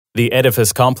The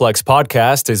Edifice Complex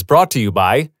podcast is brought to you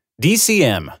by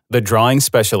DCM, the drawing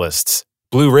specialists,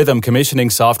 Blue Rhythm commissioning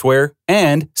software,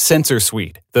 and Sensor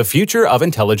Suite, the future of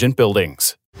intelligent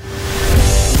buildings.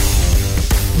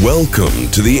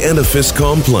 Welcome to the Edifice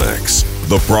Complex,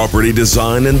 the property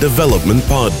design and development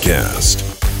podcast.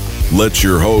 Let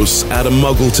your hosts Adam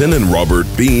Muggleton and Robert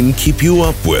Bean keep you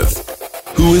up with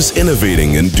who is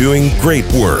innovating and doing great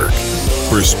work,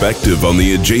 perspective on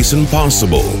the adjacent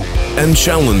possible, and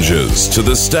challenges to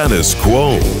the status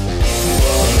quo.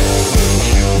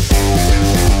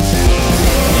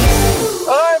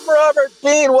 I'm Robert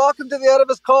Bean. Welcome to the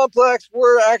Edifice Complex.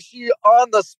 We're actually on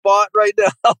the spot right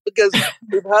now because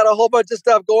we've had a whole bunch of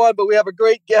stuff go on, but we have a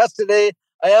great guest today.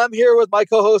 I am here with my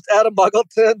co-host, Adam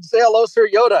Muggleton. Say hello, Sir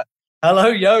Yoda.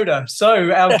 Hello, Yoda.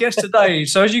 So our guest today,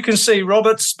 so as you can see,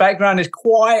 Robert's background is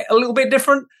quite a little bit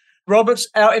different. Robert's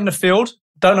out in the field.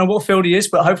 Don't know what field he is,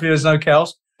 but hopefully there's no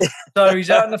cows. So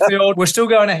he's out in the field. We're still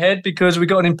going ahead because we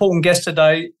got an important guest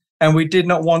today and we did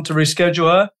not want to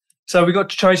reschedule her. So we got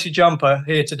Tracy Jumper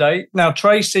here today. Now,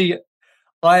 Tracy,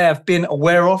 I have been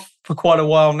aware of for quite a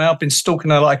while now. I've been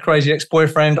stalking her like a crazy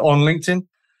ex-boyfriend on LinkedIn.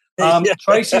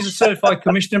 Tracy is a certified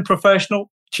commissioning professional.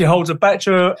 She holds a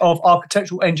Bachelor of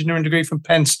Architectural Engineering degree from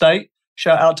Penn State.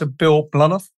 Shout out to Bill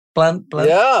Blunoff.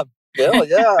 Yeah, Bill,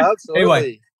 yeah, absolutely.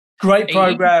 Anyway, great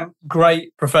program,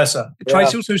 great professor. Yeah.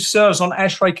 Tracy also serves on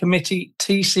ASHRAE Committee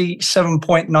TC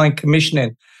 7.9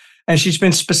 commissioning. And she's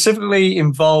been specifically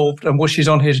involved, and what she's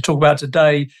on here to talk about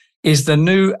today is the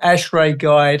new ASHRAE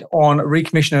guide on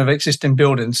recommissioning of existing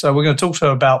buildings. So we're going to talk to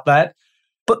her about that.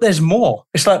 But there's more.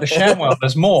 It's like the ShamWow,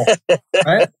 there's more.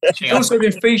 Right? She's also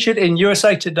been featured in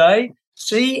USA Today,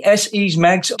 CSE's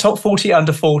Mag's Top 40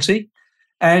 Under 40.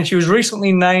 And she was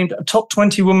recently named a top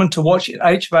 20 woman to watch in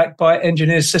HVAC by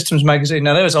Engineers Systems Magazine.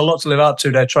 Now, there's a lot to live up to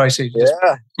there, Tracy.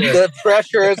 Yeah, the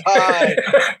pressure is high.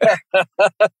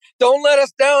 Don't let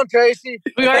us down, Tracy.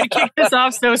 We already kicked this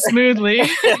off so smoothly.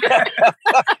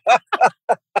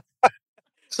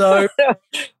 So,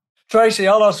 Tracy,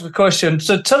 I'll ask a question.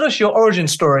 So tell us your origin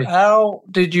story. How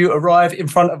did you arrive in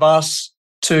front of us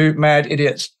two mad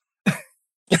idiots?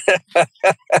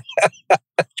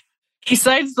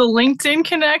 Besides the LinkedIn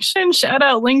connection, shout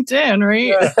out LinkedIn,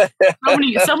 right?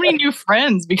 So many new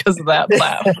friends because of that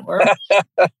platform.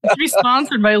 It should be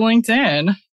sponsored by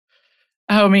LinkedIn.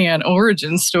 Oh man,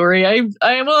 origin story.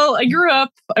 I grew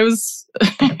up.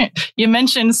 You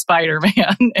mentioned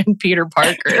Spider-Man and Peter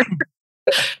Parker.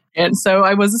 And so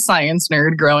I was a science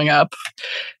nerd growing up.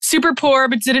 Super poor,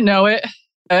 but didn't know it.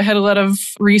 I had a lot of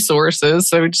resources.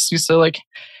 So I just used to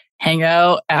hang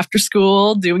out after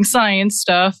school doing science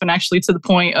stuff, and actually to the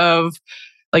point of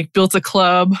built a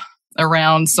club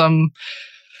around some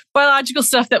biological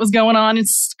stuff that was going on in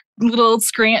little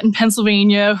Scranton,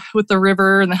 Pennsylvania, with the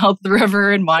river and the health of the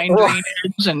river and mine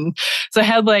drainage. And so I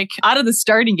had out of the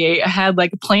starting gate, I had a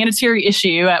planetary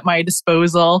issue at my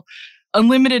disposal,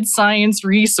 unlimited science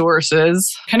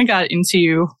resources, kind of got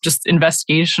into just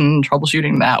investigation,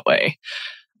 troubleshooting that way.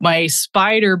 My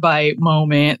spider bite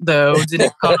moment, though,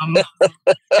 didn't come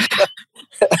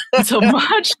until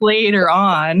much later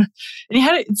on. And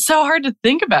it's so hard to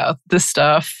think about this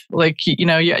stuff.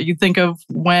 You think of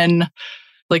when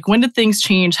did things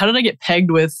change? How did I get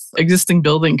pegged with existing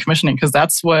building commissioning? Because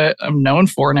that's what I'm known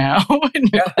for now.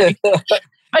 If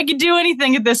I could do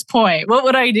anything at this point, what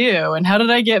would I do? And how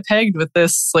did I get pegged with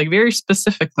this very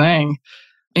specific thing?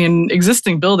 In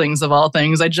existing buildings, of all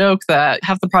things, I joke that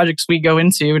half the projects we go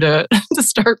into to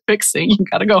start fixing, you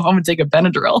got to go home and take a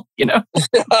Benadryl, I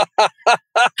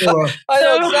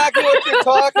know exactly what you're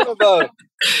talking about.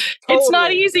 It's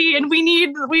not easy, and we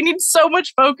need so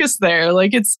much focus there.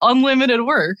 It's unlimited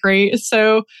work, right?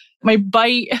 So my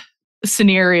bite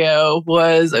scenario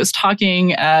was I was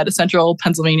talking at a Central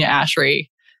Pennsylvania ASHRAE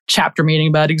chapter meeting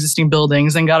about existing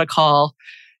buildings and got a call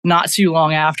not too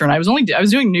long after. And I was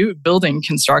doing new building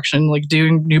construction,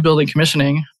 doing new building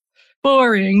commissioning.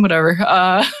 Boring, whatever.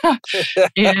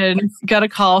 And got a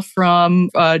call from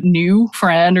a new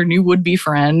friend or new would-be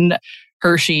friend,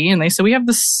 Hershey. And they said, we have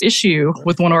this issue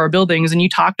with one of our buildings. And you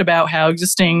talked about how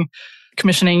existing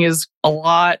commissioning is a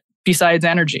lot besides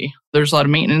energy. There's a lot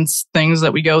of maintenance things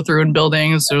that we go through in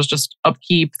buildings. There's just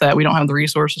upkeep that we don't have the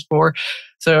resources for.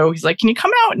 So he's like, can you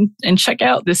come out and check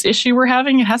out this issue we're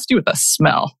having? It has to do with the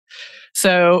smell.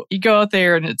 So you go out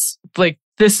there and it's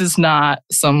this is not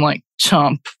some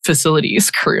chump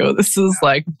facilities crew. This is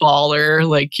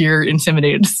baller, you're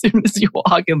intimidated as soon as you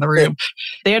walk in the room.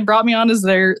 They had brought me on as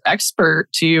their expert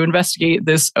to investigate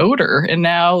this odor. And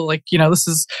now, this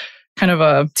is kind of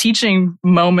a teaching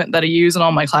moment that I use in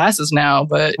all my classes now,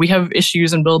 but we have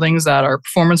issues in buildings that are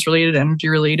performance related, energy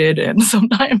related, and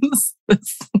sometimes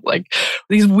it's like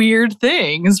these weird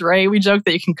things, right? We joke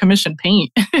that you can commission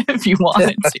paint if you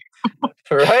wanted to.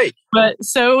 Right. But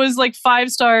so it was like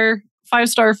five-star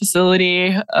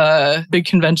facility, big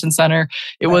convention center.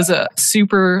 It was a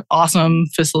super awesome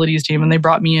facilities team, and they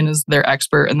brought me in as their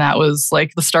expert. And that was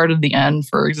like the start of the end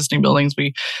for existing buildings.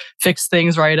 We fixed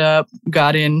things right up,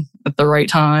 got in at the right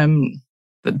time.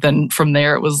 But then from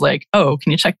there, it was like, oh,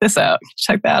 can you check this out?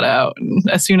 Check that out. And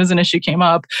as soon as an issue came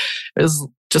up, it was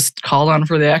just called on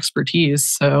for the expertise.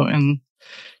 So, and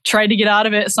tried to get out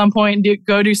of it at some point and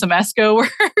go do some ESCO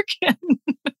work. And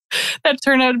that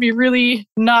turned out to be really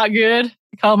not good.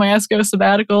 I call my ESCO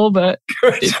sabbatical, but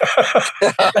that's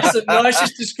the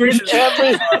nicest description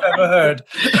I've ever heard.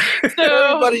 So,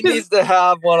 everybody needs to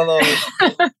have one of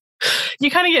those.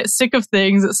 You kind of get sick of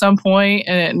things at some point,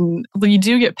 and you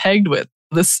do get pegged with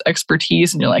this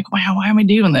expertise, and you're like, wow, why am I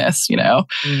doing this? You know,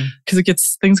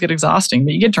 because things get exhausting,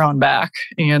 but you get drawn back.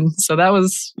 And so that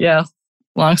was,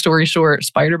 long story short,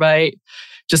 spider bite.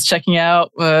 Just checking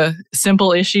out a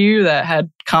simple issue that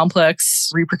had complex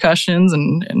repercussions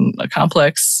and a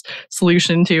complex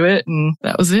solution to it. And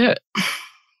that was it.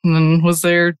 And then was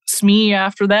there SME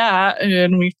after that.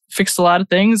 And we fixed a lot of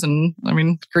things. And I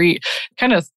mean, great.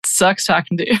 Kind of sucks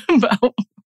talking to you about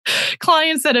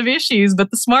clients that have issues,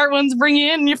 but the smart ones bring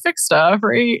you in and you fix stuff,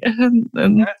 right?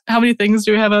 And how many things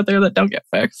do we have out there that don't get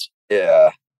fixed? Yeah.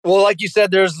 Well, like you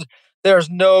said, there's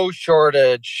no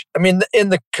shortage. I mean, in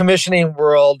the commissioning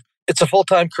world, it's a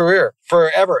full-time career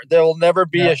forever. There will never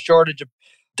be a shortage of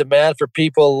demand for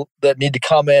people that need to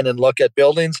come in and look at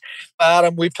buildings.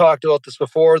 Adam, we've talked about this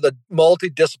before, the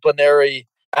multidisciplinary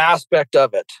aspect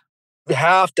of it. You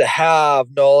have to have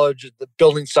knowledge of the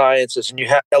building sciences, and you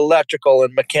have electrical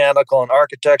and mechanical and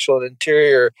architectural and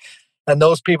interior. And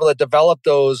those people that develop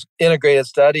those integrated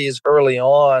studies early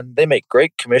on, they make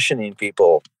great commissioning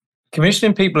people.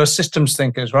 Commissioning people are systems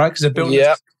thinkers, right? Because they're building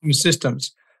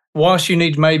systems. Whilst you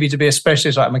need maybe to be a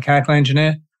specialist like a mechanical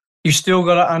engineer, you still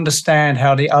got to understand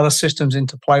how the other systems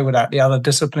interplay with that, the other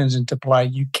disciplines interplay.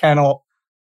 You cannot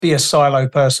be a silo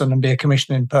person and be a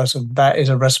commissioning person. That is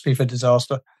a recipe for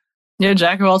disaster. Yeah,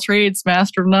 jack of all trades,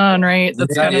 master of none, right?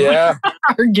 That's kind of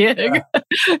our gig.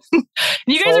 Yeah.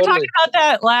 You guys were talking about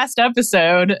that last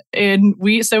episode, and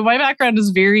so my background is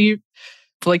very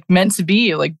like meant to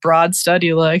be like broad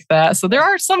study like that. So there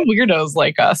are some weirdos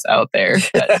like us out there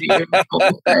that do the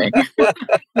whole thing.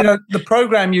 You know, the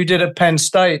program you did at Penn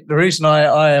State, the reason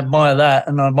I admire that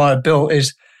and I admire Bill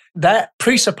is that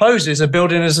presupposes a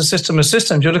building as a system of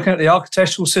systems. You're looking at the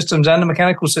architectural systems and the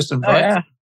mechanical systems, right? Yeah.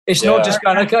 It's not just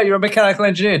going, okay, you're a mechanical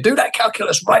engineer. Do that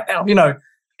calculus right now. You know,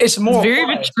 it's more...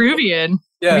 It's very Vitruvian.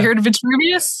 Yeah. Have you heard of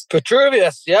Vitruvius?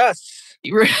 Vitruvius, yes.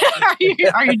 Are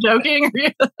you joking?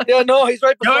 Yeah, no, he's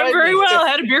right beside me. Going very well. I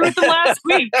had a beer with him last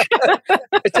week.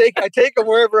 I take him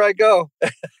wherever I go.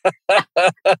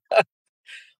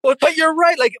 Well, but you're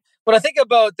right. Like when I think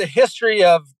about the history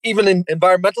of even in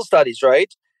environmental studies,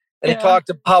 right? And he talked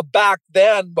about how back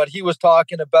then what he was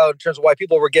talking about in terms of why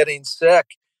people were getting sick,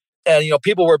 and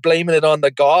people were blaming it on the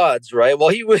gods, right? Well,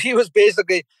 he was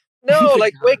basically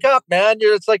like wake up, man.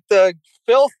 It's like the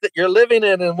filth that you're living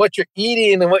in and what you're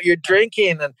eating and what you're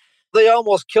drinking, and they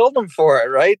almost killed him for it,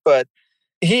 right? But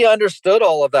he understood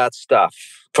all of that stuff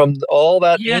from all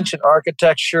that ancient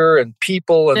architecture and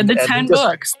people and the 10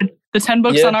 books. The 10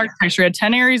 books on architecture had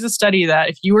 10 areas of study that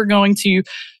if you were going to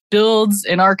build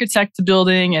and architect the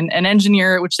building and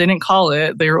engineer it, which they didn't call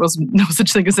it, there was no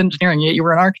such thing as engineering yet. You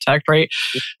were an architect, right?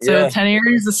 So 10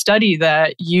 areas of study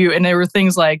that and there were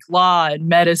things like law and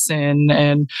medicine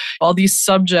and all these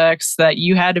subjects that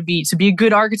you had to be a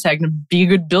good architect and be a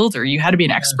good builder. You had to be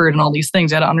an expert in all these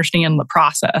things. You had to understand the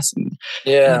process and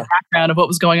the background of what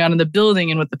was going on in the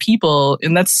building and with the people.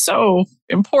 And that's so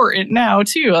important now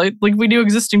too. Like we do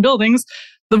existing buildings.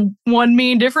 The one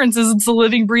main difference is it's a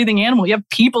living, breathing animal. You have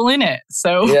people in it.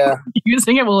 So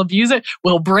using it, we'll abuse it,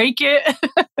 we'll break it,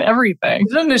 everything.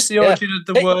 Isn't this the origin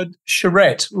of the word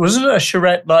charrette? Wasn't it a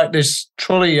charrette like this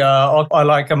trolley I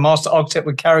like a master architect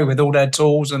would carry with all their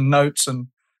tools and notes and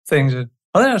things?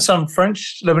 I think some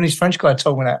Lebanese French guy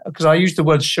told me that because I used the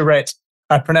word charrette.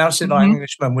 I pronounced it like an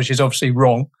Englishman, which is obviously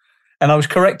wrong. And I was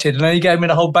corrected. And then he gave me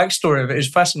the whole backstory of it. It was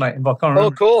fascinating, but I can't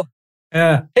remember. Oh, cool.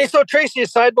 Yeah. Hey, so Tracy, a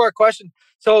sidebar question.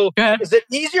 So is it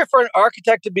easier for an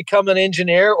architect to become an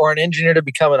engineer or an engineer to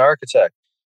become an architect?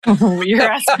 You're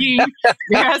asking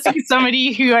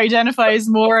somebody who identifies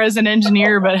more as an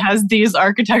engineer but has these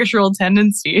architectural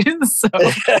tendencies. So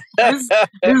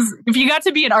if you got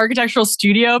to be an architectural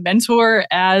studio mentor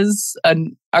as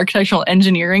an architectural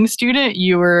engineering student,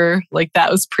 you were like,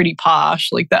 that was pretty posh.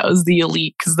 Like that was the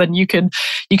elite. Cause then you could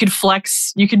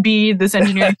flex, you could be this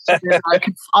engineering student, or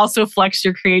could also flex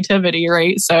your creativity,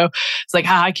 right? So it's like,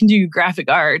 I can do graphic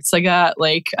arts. I got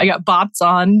bopped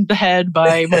on the head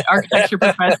by my architecture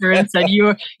professor and said,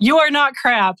 you are not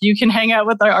crap. You can hang out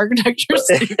with our architecture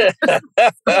students.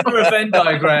 For a Venn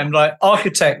diagram, like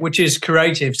architect, which is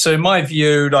creative. So in my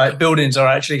view, like buildings are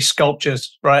actually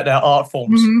sculptures, right? They're art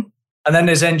forms. Mm-hmm. And then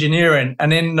there's engineering.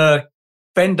 And in the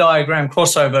Venn diagram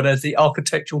crossover, there's the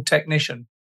architectural technician.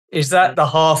 Is that the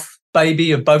half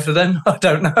baby of both of them? I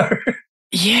don't know.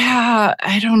 Yeah,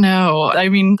 I don't know. I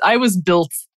mean, I was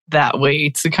built that way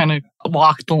to kind of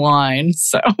walk the line.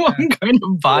 So I'm kind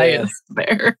of biased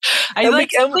there. I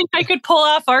think I could pull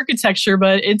off architecture,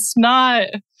 but it's not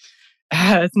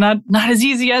as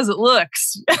easy as it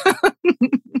looks.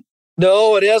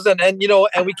 No, it isn't. And,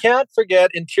 and we can't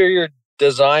forget interior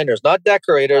designers, not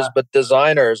decorators, but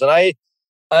designers. And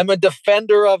I'm a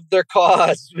defender of their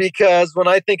cause, because when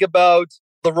I think about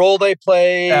the role they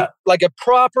play, like a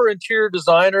proper interior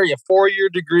designer, you have 4-year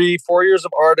degree, 4 years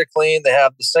of articling, they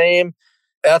have the same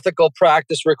ethical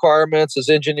practice requirements as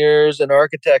engineers and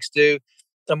architects do.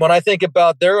 And when I think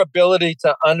about their ability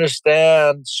to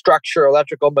understand structure,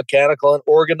 electrical, mechanical, and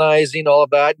organizing, all of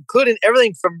that, including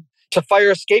everything to fire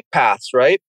escape paths,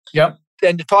 right? Yep.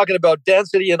 And you're talking about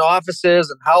density in offices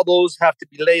and how those have to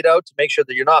be laid out to make sure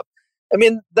that you're not. I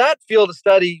mean, that field of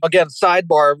study, again,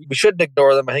 sidebar, we shouldn't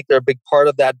ignore them. I think they're a big part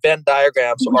of that Venn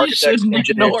diagram. So architects and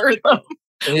engineers. Ignore them.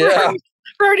 Yeah.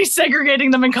 We're already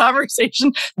segregating them in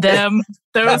conversation. Them,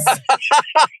 those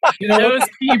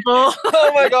people.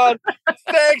 Oh my God!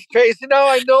 Thanks, Tracy. Now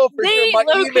I know for sure. My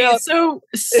email. So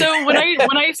when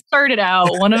I started out,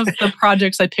 one of the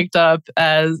projects I picked up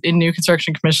as in new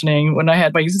construction commissioning, when I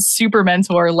had my super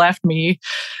mentor left me,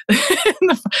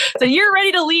 so you're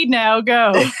ready to lead now.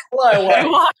 Go. I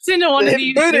walked into one of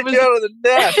these. It was out of the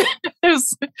nest. It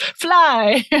was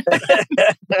fly.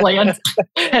 Land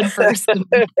head first.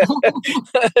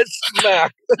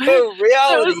 Smack. Reality.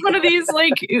 So it was one of these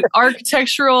like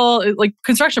architectural, like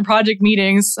construction project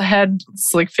meetings.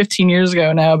 It's like 15 years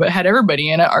ago now, but had everybody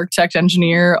in it: architect,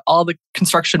 engineer, all the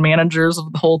construction managers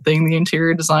of the whole thing, the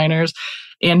interior designers,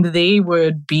 and they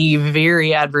would be very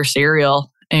adversarial.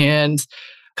 And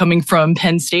coming from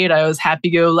Penn State, I was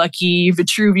happy-go-lucky,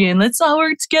 Vitruvian, let's all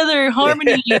work together,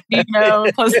 harmony,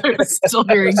 plus I was still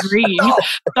very green.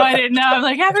 So I didn't know. I'm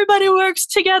like, everybody works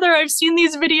together. I've seen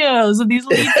these videos of these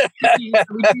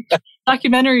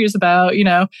documentaries about,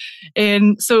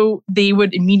 and so they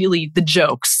would immediately, the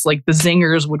jokes, like the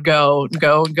zingers would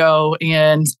go.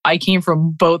 And I came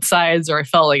from both sides, or I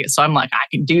felt like it. So I'm like, I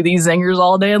can do these zingers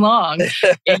all day long.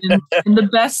 And the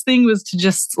best thing was to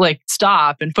just like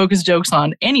stop and focus jokes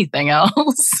on anything else,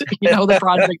 the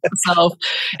project itself.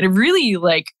 And it really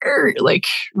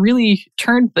really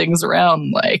turned things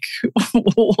around like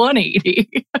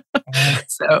 180.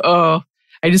 So,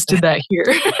 I just did that here.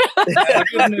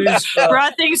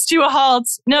 Brought things to a halt.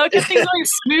 No, it kept things going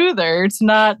smoother. It's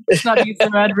not be so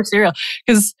adversarial.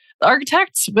 Because the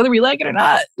architect, whether we like it or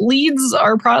not, leads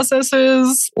our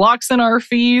processes, locks in our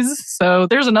fees. So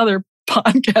there's another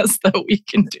podcast that we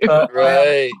can do.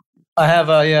 Right. I have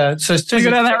So to go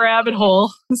down that rabbit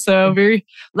hole. So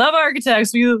love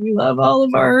architects. We love all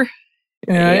of our.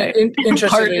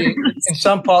 Interestingly, in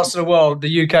some parts of the world,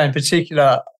 the UK in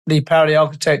particular, the power of the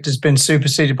architect has been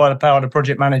superseded by the power of the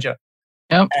project manager.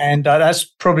 Yep. And that's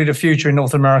probably the future in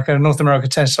North America. North America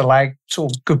tends to lag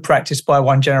sort of good practice by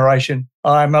one generation.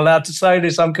 I'm allowed to say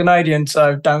this. I'm Canadian,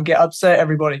 so don't get upset,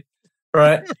 everybody.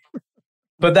 Right?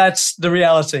 But that's the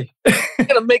reality. You're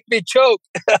going to make me choke.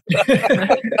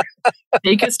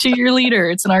 Take us to your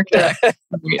leader. It's an architect.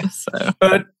 So.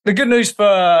 But the good news for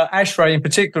ASHRAE in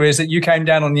particular is that you came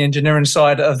down on the engineering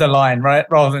side of the line, right?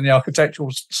 Rather than the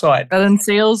architectural side. Rather than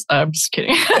sales? I'm just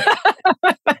kidding.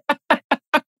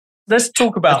 Let's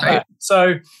talk about that.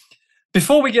 So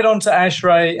before we get on to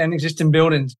ASHRAE and existing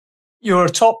buildings, you're a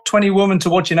top 20 woman to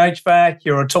watch in HVAC.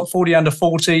 You're a top 40 under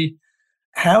 40.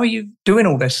 How are you doing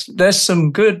all this? There's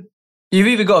some good, you've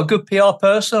either got a good PR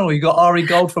person or you've got Ari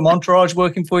Gold from Entourage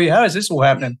working for you. How is this all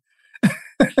happening?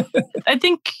 I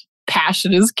think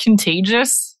passion is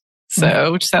contagious.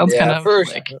 So, which sounds kind of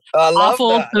like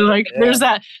awful. So like, there's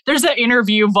that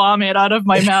interview vomit out of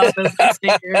my mouth as I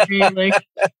sit here being like,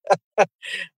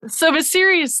 So, but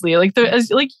seriously, like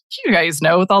you guys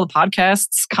know, with all the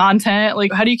podcasts content,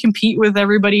 like how do you compete with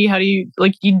everybody? How do you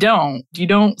you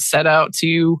don't set out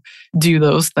to do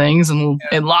those things and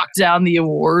lock down the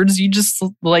awards. You just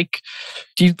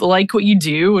you like what you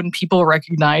do and people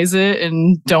recognize it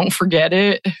and don't forget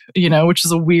it, which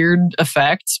is a weird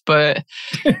effect. But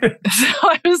so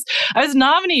I was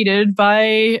nominated by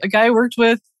a guy I worked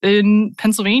with in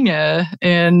Pennsylvania,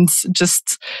 and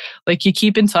just you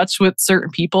keep in touch with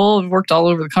certain people. I've worked all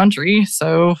over the country,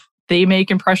 so they make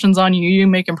impressions on you, you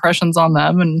make impressions on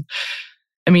them. And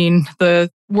I mean, the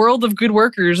world of good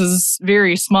workers is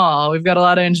very small. We've got a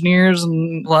lot of engineers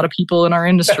and a lot of people in our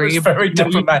industry. That was very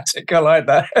diplomatic. I like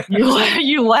that.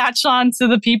 You latch on to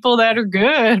the people that are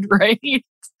good, right?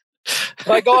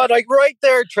 My God, right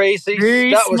there, Tracy. Very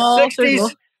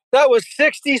that was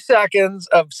 60 seconds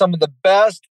of some of the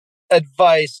best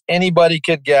advice anybody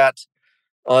could get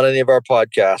on any of our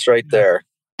podcasts right there.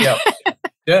 Yeah.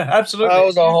 Yeah, absolutely. That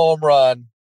was a home run.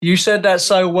 You said that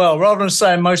so well. Rather than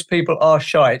saying most people are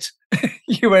shite,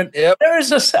 you went, yep. There is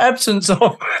this absence of...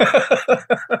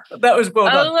 That was well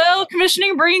done. Well,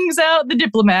 commissioning brings out the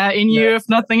diplomat in you, if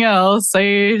nothing else.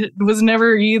 I was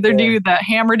never either do that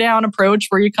hammer down approach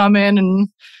where you come in and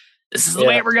this is the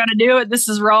way we're going to do it. This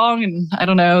is wrong. And I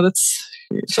don't know.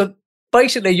 So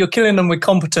basically, you're killing them with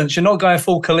competence. You're not going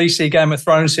full Khaleesi, Game of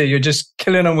Thrones here. You're just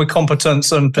killing them with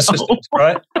competence and persistence,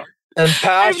 right? And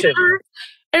passion.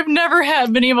 I've never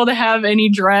been able to have any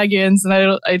dragons,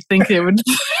 and I think it would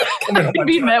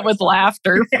be met with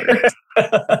laughter.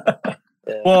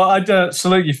 Well, I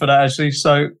salute you for that, actually.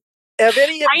 So,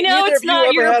 I know it's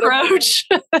not your approach.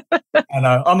 I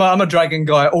know. I'm a dragon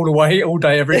guy all the way, all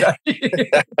day, every day.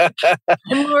 I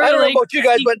don't know about you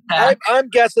guys, but I'm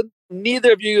guessing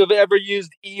neither of you have ever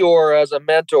used Eeyore as a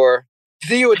mentor.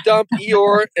 You would dump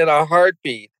Eeyore in a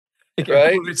heartbeat,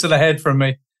 right? It's to the head from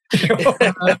me.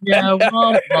 Yeah,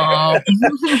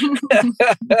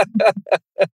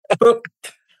 But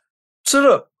so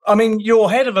look, I mean, you're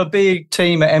head of a big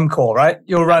team at MCOR, right?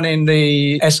 You're running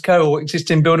the ESCO or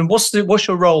existing building. What's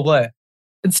your role there?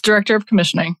 It's director of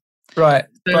commissioning. Right.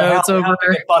 So it's over. How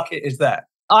big a bucket is that?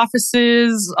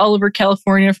 Offices all over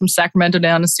California, from Sacramento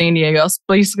down to San Diego,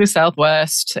 basically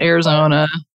Southwest, Arizona,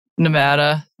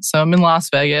 Nevada. So I'm in Las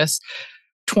Vegas.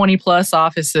 20 plus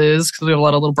offices because we have a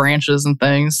lot of little branches and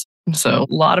things. So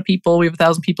a lot of people. We have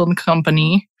 1,000 people in the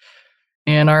company.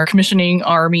 And our commissioning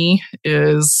army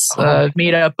is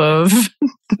made up of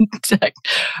a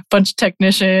bunch of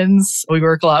technicians. We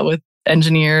work a lot with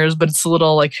engineers, but it's a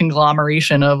little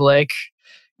conglomeration of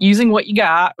using what you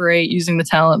got, right? Using the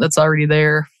talent that's already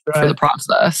there for the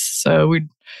process. So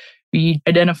we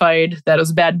identified that it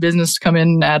was bad business to come in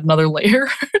and add another layer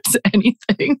to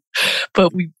anything,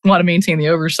 but we want to maintain the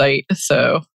oversight.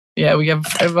 So yeah, we have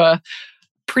a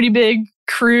pretty big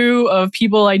crew of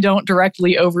people I don't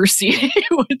directly oversee,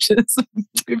 which is,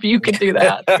 if you could do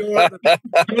that. You like that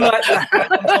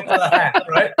on top of the hat,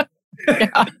 right?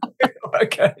 Yeah.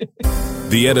 Okay.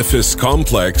 The Edifice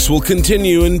Complex will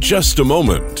continue in just a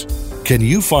moment. Can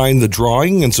you find the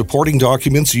drawing and supporting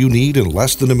documents you need in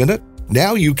less than a minute?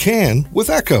 Now you can with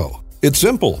Echo. It's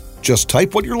simple. Just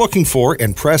type what you're looking for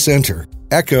and press enter.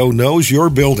 Echo knows your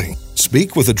building.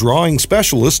 Speak with a drawing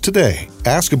specialist today.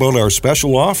 Ask about our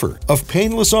special offer of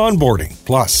painless onboarding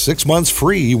plus 6 months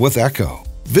free with Echo.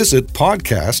 Visit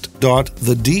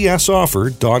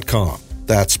podcast.thedsoffer.com.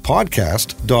 That's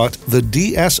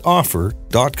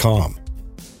podcast.thedsoffer.com.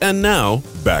 And now,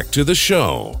 back to the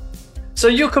show. So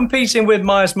you're competing with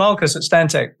Myers Marcus at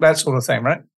Stantec, that sort of thing,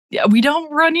 right? Yeah, we don't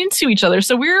run into each other.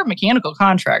 So we're a mechanical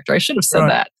contractor. I should have said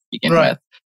that to begin with.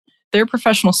 They're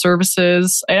professional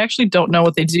services. I actually don't know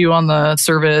what they do on the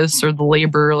service or the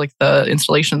labor, the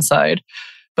installation side,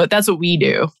 but that's what we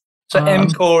do. So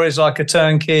MCOR is like a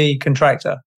turnkey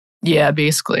contractor? Yeah,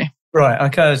 basically. Right.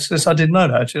 Okay. I didn't know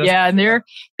that, actually. Yeah, and they're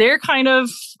kind of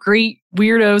great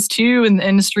weirdos too in the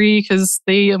industry because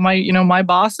my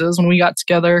bosses, when we got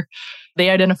together, they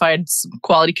identified some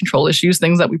quality control issues,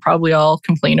 things that we probably all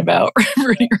complain about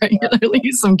pretty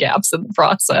regularly. Some gaps in the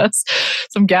process,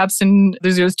 some gaps in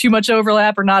there's too much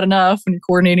overlap or not enough when you're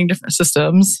coordinating different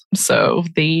systems. So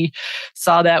they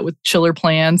saw that with chiller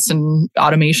plants and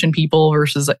automation people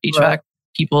versus HVAC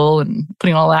people and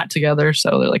putting all that together.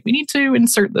 So they're like, we need to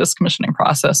insert this commissioning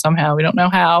process somehow. We don't know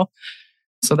how.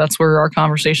 So that's where our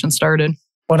conversation started.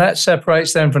 Well, that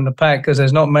separates them from the pack because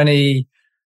there's not many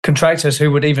contractors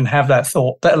who would even have that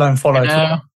thought, let alone follow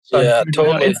through. So, yeah,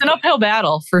 totally. It's an uphill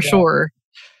battle for sure.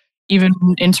 even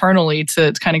internally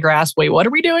to kind of grasp, wait, what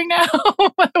are we doing now?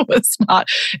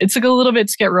 It took a little bit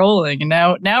to get rolling. And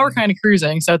now we're kind of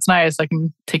cruising. So it's nice. I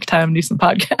can take time and do some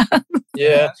podcasts.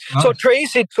 Yeah. So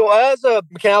Tracy, as a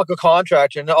mechanical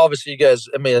contractor, and obviously you guys,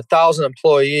 1,000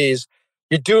 employees,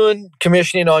 you're doing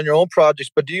commissioning on your own projects,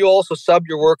 but do you also sub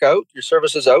your work out, your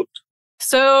services out?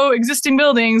 So existing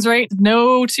buildings, right?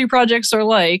 No two projects are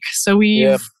alike. So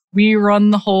we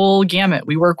run the whole gamut.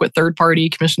 We work with third-party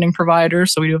commissioning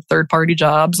providers. So we do have third-party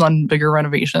jobs on bigger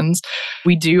renovations.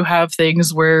 We do have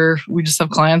things where we just have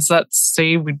clients that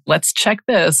say, let's check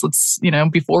this. Let's,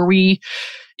 before we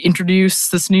introduce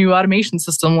this new automation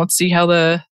system, let's see how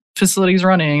the facility's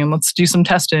running and let's do some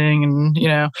testing. And,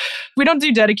 we don't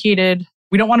do dedicated.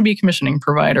 We don't want to be a commissioning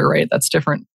provider, right? That's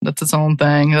different. That's its own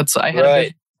thing. I had a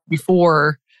bit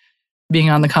before being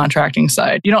on the contracting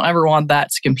side. You don't ever want that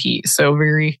to compete. So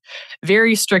very,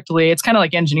 very strictly, it's kind of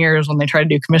like engineers when they try to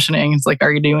do commissioning. It's like,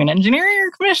 are you doing engineering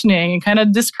or commissioning? It kind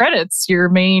of discredits your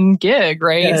main gig,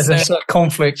 right? Yeah, there's a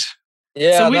conflict.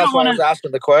 Yeah, so that's why I was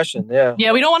asking the question. Yeah.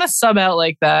 Yeah, we don't want to sub out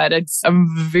like that. I'm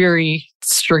very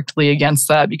strictly against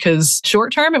that because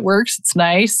short term it works. It's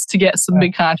nice to get some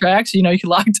big contracts. You can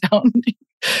lock down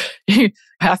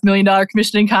 $500,000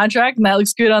 commissioning contract and that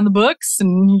looks good on the books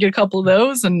and you get a couple of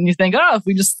those and you think, if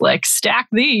we just stack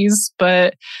these,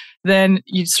 but then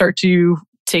you start to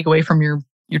take away from your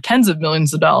tens of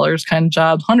millions of dollars kind of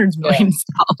jobs, hundreds of millions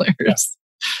of dollars.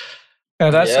 Yeah,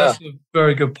 that's a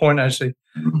very good point, actually.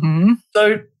 Mm-hmm.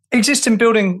 So existing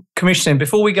building commissioning,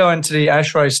 before we go into the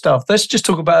ASHRAE stuff, let's just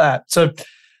talk about that. So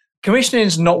commissioning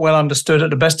is not well understood at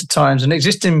the best of times, and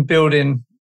existing building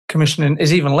commissioning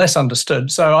is even less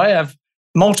understood. So I have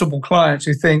multiple clients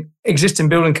who think existing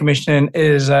building commissioning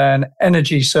is an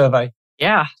energy survey.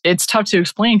 Yeah, it's tough to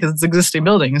explain because it's existing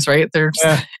buildings, right? They're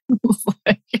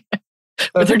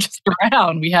but they're just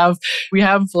around. We have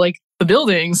the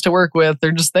buildings to work with.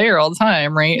 They're just there all the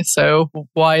time, right? So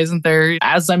why isn't there,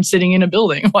 as I'm sitting in a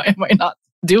building, why am I not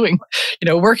doing,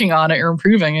 working on it or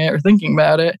improving it or thinking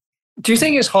about it? Do you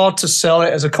think it's hard to sell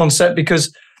it as a concept?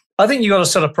 Because I think you got to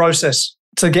sell a process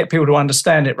to get people to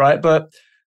understand it, right? But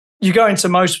you go into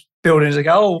most buildings and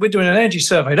go, we're doing an energy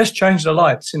survey. Let's change the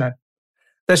lights,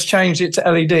 Let's change it to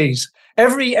LEDs.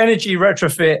 Every energy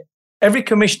retrofit, every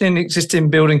commissioning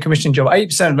existing building commissioning job,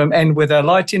 80% of them end with a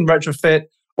lighting retrofit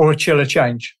or a chiller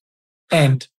change.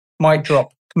 End. Mic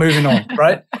drop. Moving on,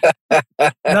 right?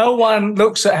 No one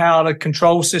looks at how the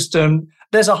control system,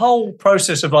 there's a whole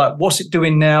process of what's it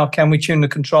doing now? Can we tune the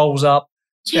controls up?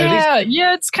 Yeah,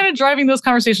 it's kind of driving those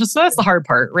conversations. So that's the hard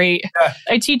part, right? Yeah.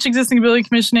 I teach existing building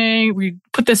commissioning. We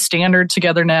put this standard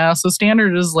together now. So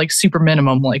standard is super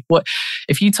minimum. What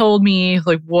if you told me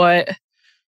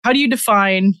how do you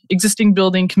define existing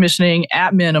building commissioning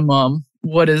at minimum?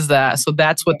 What is that? So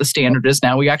that's what the standard is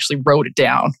now. We actually wrote it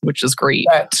down, which is great.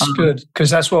 That's good because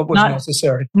that's what was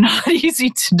necessary. Not easy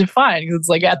to define because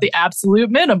it's at the absolute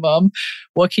minimum,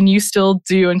 what can you still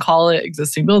do and call it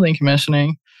existing building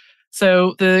commissioning?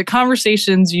 So the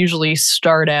conversations usually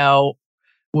start out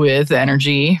with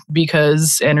energy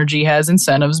because energy has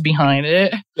incentives behind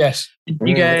it. Yes.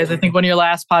 You guys, I think one of your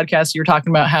last podcasts, you were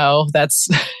talking about how that's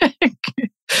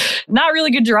not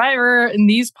really good driver in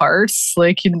these parts.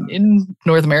 In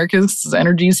North America,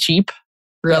 energy is cheap,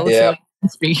 relatively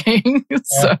speaking.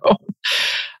 So,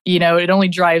 it only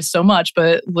drives so much,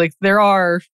 but there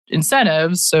are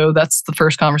incentives. So that's the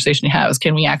first conversation you have is,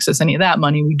 can we access any of that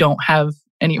money? We don't have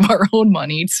any of our own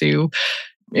money to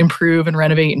improve and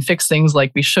renovate and fix things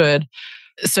like we should.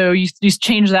 So you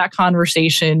change that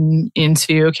conversation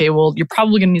into, okay, well, you're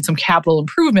probably going to need some capital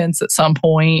improvements at some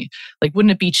point.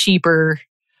 Wouldn't it be cheaper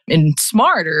and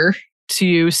smarter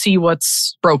to see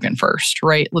what's broken first,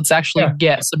 right? Let's actually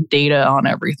get some data on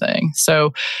everything.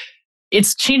 So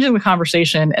it's changing the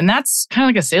conversation, and that's kind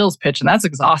of like a sales pitch, and that's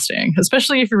exhausting,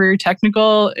 especially if you're very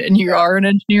technical and you are an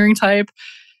engineering type.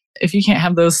 If you can't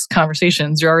have those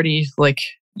conversations, you're already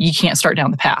you can't start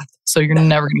down the path. So you're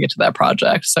never going to get to that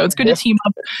project. So it's good to team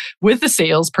up with the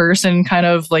salesperson, kind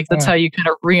of that's how you kind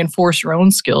of reinforce your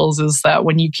own skills, is that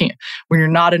when you're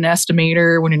not an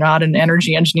estimator, when you're not an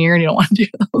energy engineer and you don't want to do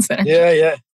those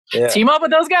energy. Yeah. Team up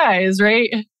with those guys, right?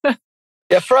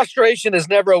 Yeah, frustration is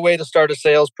never a way to start a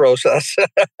sales process.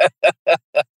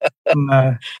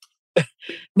 No, and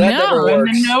then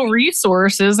no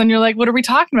resources, and you're like, what are we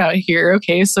talking about here?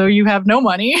 Okay, so you have no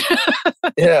money.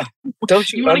 Yeah. Don't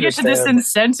you want to get to this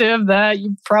incentive that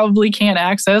you probably can't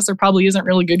access or probably isn't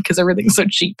really good because everything's so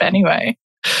cheap anyway.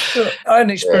 So I had an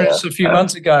experience a few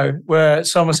months ago where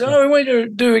someone said, we want to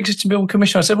do existing building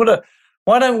commission. I said, well, look,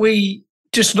 why don't we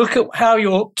just look at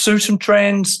how through some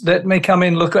trends that may come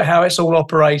in, look at how it's all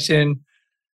operating.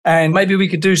 And maybe we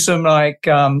could do some like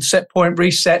set point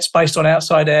resets based on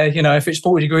outside air. You know, if it's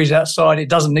 40 degrees outside, it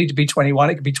doesn't need to be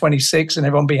 21. It could be 26 and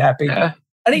everyone be happy. Yeah.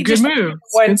 And he Good just move.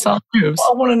 went, Good soft moves.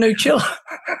 I want a new chiller.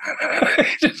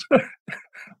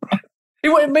 He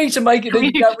wanted me to make it.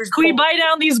 Can we buy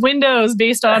down these windows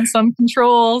based on some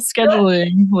control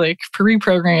scheduling, like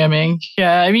pre-programming?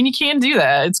 Yeah, I mean, you can do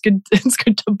that. It's good. It's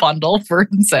good to bundle for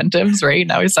incentives, right?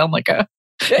 Now we sound like a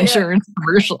insurance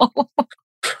commercial.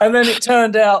 And then it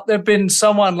turned out there'd been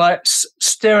someone like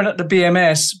staring at the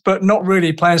BMS, but not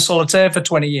really playing solitaire for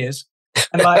 20 years.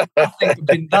 And like, nothing had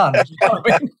been done. You know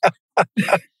what I mean?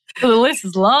 So the list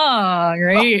is long,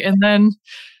 right? And then,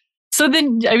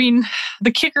 I mean,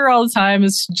 the kicker all the time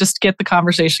is just get the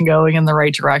conversation going in the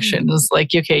right direction. It's like,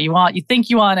 okay, you think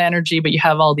you want energy, but you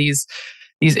have all these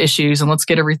issues, and let's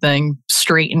get everything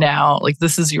straightened out. Like,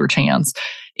 this is your chance.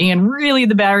 And really,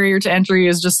 the barrier to entry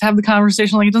is just have the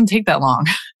conversation. Like, it doesn't take that long.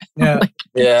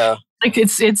 Yeah. Like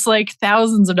it's like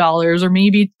thousands of dollars or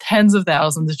maybe tens of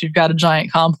thousands if you've got a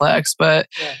giant complex, but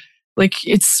like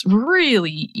it's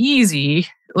really easy,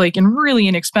 like, and really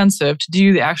inexpensive to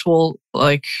do the actual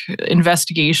like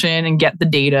investigation and get the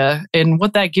data. And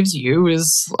what that gives you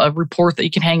is a report that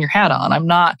you can hang your hat on.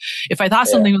 If I thought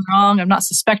something was wrong, I'm not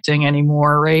suspecting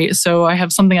anymore, right? So I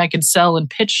have something I could sell and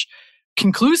pitch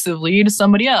conclusively to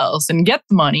somebody else and get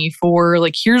the money for,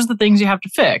 like, here's the things you have to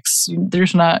fix.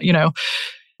 There's not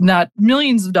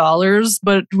millions of dollars,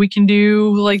 but we can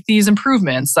do like these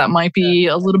improvements. That might be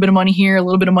a little bit of money here, a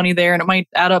little bit of money there, and it might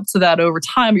add up to that over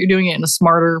time, but you're doing it in a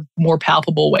smarter, more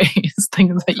palpable way.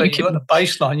 Things that you got the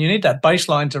baseline. You need that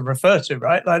baseline to refer to,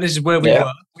 right? Like, this is where we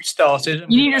were. We started.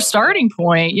 You need your starting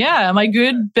point. Yeah. Am I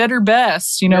good, better,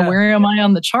 best? Where am I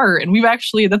on the chart? And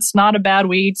that's not a bad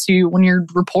way to, when you're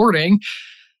reporting,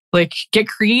 like, get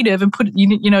creative and put,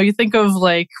 you think of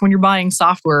like when you're buying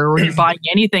software or when you're buying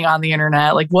anything on the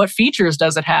internet, like, what features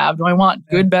does it have? Do I want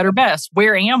good, better, best?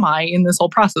 Where am I in this whole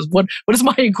process? What does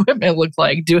my equipment look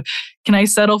like? Can I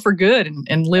settle for good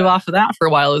and live off of that for a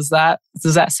while? Does that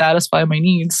satisfy my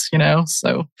needs?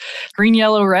 So green,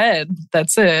 yellow, red,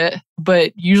 that's it.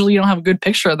 But usually you don't have a good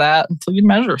picture of that until you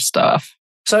measure stuff.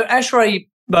 So ASHRAE,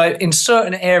 like, in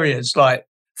certain areas like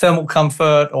thermal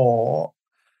comfort or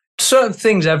certain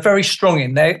things are very strong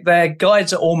in. Their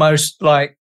guides are almost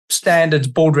like standards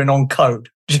bordering on code.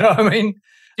 Do you know what I mean?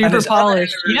 Super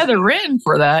polished. Yeah, they're written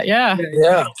for that. Yeah.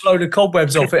 Blow the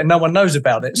cobwebs off it and no one knows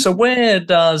about it. So if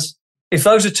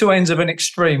those are two ends of an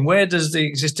extreme, where does the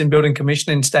existing building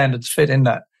commissioning standards fit in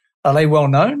that? Are they well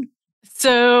known?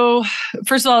 So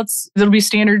first of all, it'll be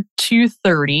standard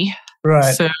 230.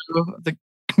 Right. So the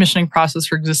commissioning process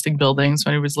for existing buildings,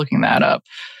 when I was looking that up,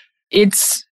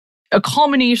 it's a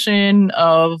culmination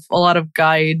of a lot of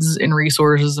guides and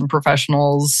resources and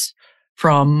professionals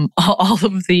from all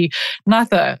of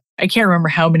I can't remember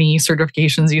how many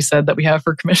certifications you said that we have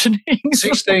for commissioning.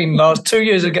 16. 2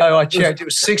 years ago, I checked. It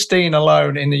was 16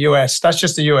 alone in the US. That's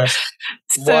just the US.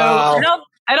 So wow.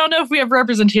 I don't know if we have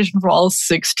representation for all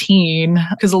 16,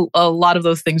 because a lot of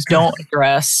those things don't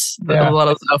address, a lot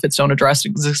of outfits don't address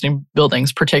existing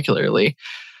buildings particularly.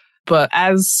 But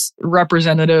as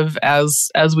representative as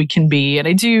we can be, and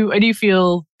I do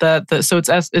feel that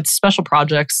it's Special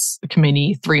Projects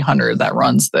Committee 300 that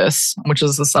runs this, which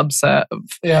is a subset of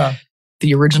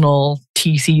the original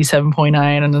TC 7.9,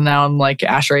 and then now I'm like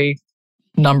ASHRAE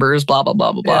numbers, blah blah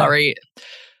blah blah blah, right?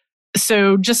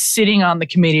 So just sitting on the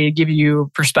committee to give you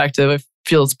perspective, it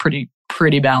feels pretty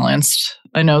balanced.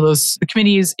 I know the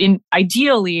committees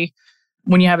ideally,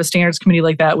 when you have a standards committee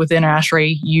like that within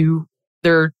ASHRAE,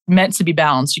 they're meant to be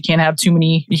balanced. You can't have too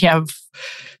many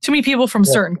people from a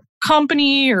certain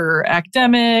company or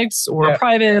academics or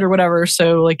private or whatever.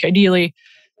 So like ideally,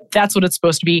 that's what it's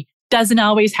supposed to be. Doesn't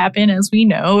always happen, as we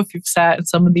know, if you've sat in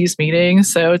some of these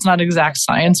meetings. So it's not exact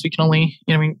science. We can only,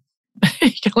 you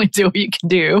can only do what you can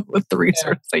do with the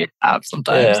resources that you have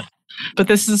sometimes. Yeah. But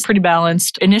this is pretty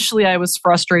balanced. Initially, I was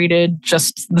frustrated,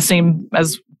 just the same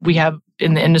as we have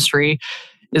in the industry,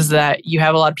 is that you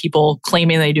have a lot of people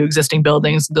claiming they do existing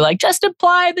buildings. They're like, just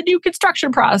apply the new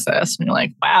construction process. And you're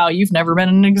like, wow, you've never been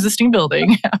in an existing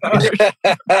building.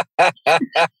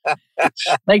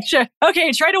 Like, sure,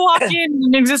 okay, try to walk in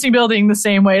an existing building the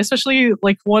same way, especially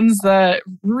like ones that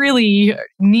really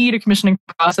need a commissioning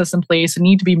process in place and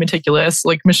need to be meticulous,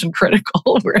 like mission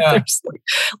critical, where there's like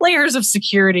layers of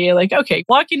security. Like, okay,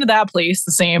 walk into that place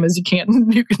the same as you can in a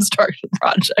new construction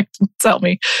project. Tell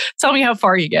me how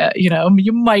far you get.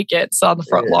 You might get on the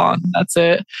front lawn. That's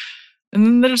it. And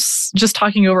then there's just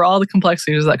talking over all the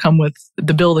complexities that come with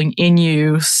the building in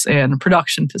use and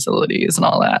production facilities and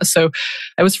all that. So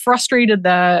I was frustrated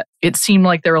that it seemed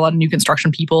like there were a lot of new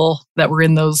construction people that were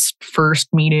in those first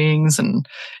meetings, and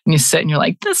you sit and you're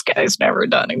like, this guy's never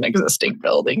done an existing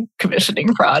building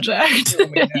commissioning project.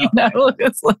 You know,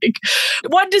 it's like,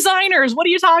 what designers? What are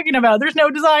you talking about? There's no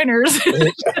designers in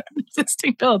an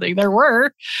existing building. There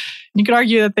were. You could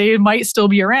argue that they might still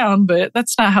be around, but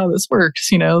that's not how this works.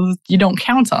 You know, you don't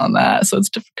count on that. So it's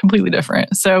completely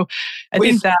different. So I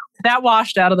think that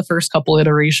washed out of the first couple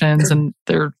iterations, and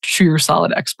they're true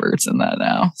solid experts in that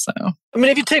now. So, I mean,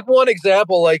 if you take one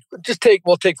example, like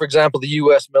we'll take, for example, the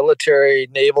U.S. military,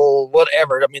 naval,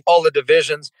 whatever. I mean, all the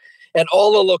divisions and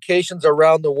all the locations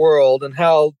around the world, and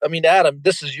how, I mean, Adam,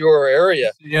 this is your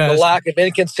area. Yes. The lack of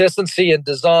inconsistency in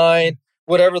design,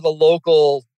 whatever the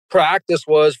local practice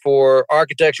was for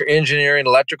architecture, engineering,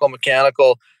 electrical,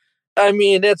 mechanical. I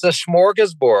mean, it's a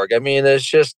smorgasbord. I mean, it's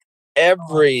just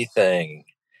everything.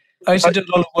 I used to do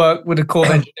a lot of work with the Corps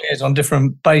of Engineers on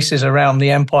different bases around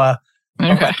the empire.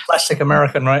 Okay. Classic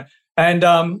American, right? And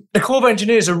the Corps of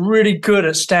Engineers are really good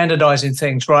at standardizing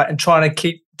things, right? And trying to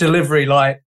keep delivery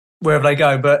like wherever they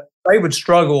go. But they would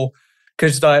struggle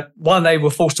because, one, they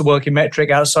were forced to work in metric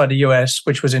outside the US,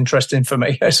 which was interesting for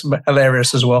me. It's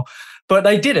hilarious as well. But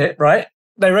they did it, right?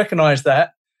 They recognized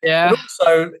that. Yeah. But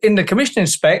also, in the commissioning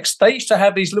specs, they used to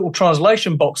have these little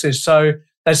translation boxes. So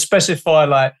they specify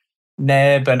like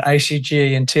NEB and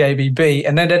ACG and TABB.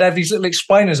 And then they'd have these little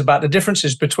explainers about the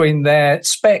differences between their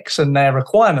specs and their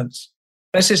requirements.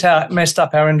 This is how messed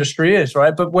up our industry is,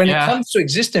 right? But when it comes to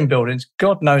existing buildings,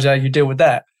 God knows how you deal with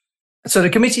that. So the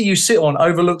committee you sit on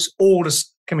overlooks all the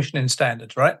commissioning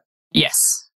standards, right? Yes.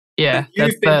 Yeah.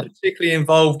 You've been particularly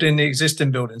involved in the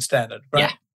existing building standard,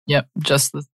 right? Yeah.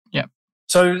 Yep.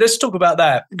 So let's talk about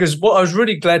that, because what I was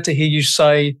really glad to hear you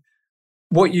say,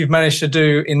 what you've managed to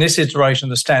do in this iteration of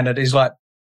the standard is like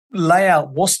lay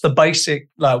out what's the basic,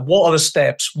 like what are the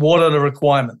steps, what are the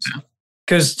requirements?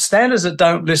 Because standards that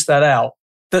don't list that out,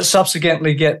 that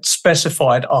subsequently get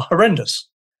specified, are horrendous.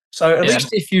 So at least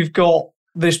if you've got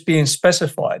this being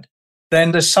specified,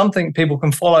 then there's something people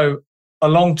can follow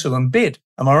along to and bid.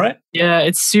 Am I right? Yeah,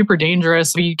 it's super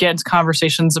dangerous. You get into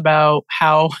conversations about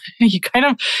how you kind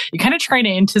of try to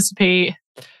anticipate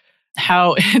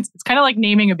how it's kind of like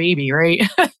naming a baby, right?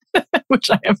 Which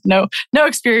I have no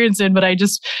experience in, but I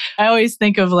always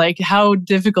think of like how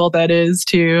difficult that is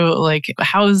to like,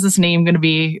 how is this name going to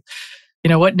be? You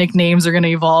know, what nicknames are going to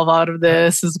evolve out of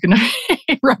this? Is going to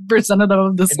be representative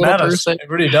of this little person. It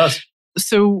really does.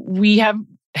 So we have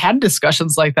had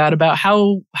discussions like that about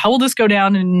how will this go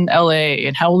down in LA,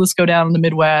 and how will this go down in the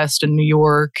Midwest and New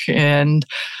York and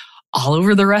all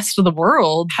over the rest of the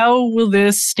world. How will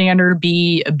this standard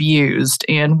be abused?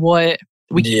 And what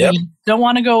we don't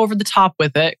want to go over the top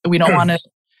with it. We don't want to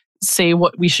say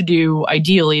what we should do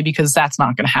ideally, because that's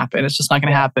not going to happen. It's just not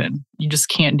going to happen. You just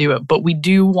can't do it. But we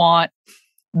do want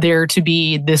there to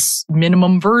be this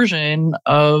minimum version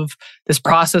of this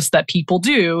process that people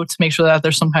do to make sure that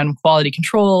there's some kind of quality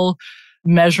control,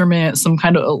 measurement, some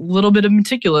kind of a little bit of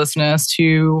meticulousness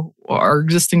to our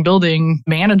existing building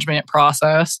management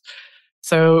process.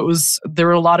 So there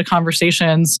were a lot of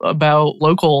conversations about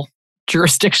local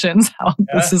jurisdictions, how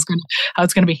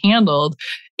it's going to be handled,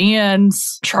 and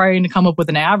trying to come up with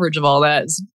an average of all that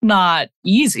is not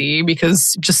easy,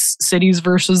 because just cities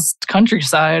versus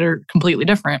countryside are completely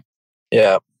different.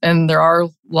 Yeah. And there are a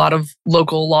lot of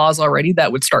local laws already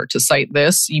that would start to cite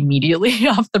this immediately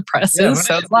off the presses.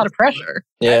 So it's a lot of pressure.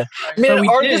 Yeah. I mean, so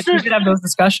we did have those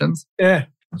discussions. Yeah.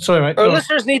 Sorry, mate. Our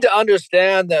listeners need to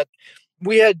understand that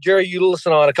we had Jerry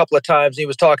Udelson on a couple of times. And he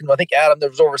was talking to, I think, Adam, there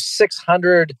was over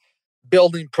 600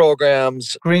 building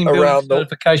programs green around building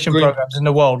certification programs in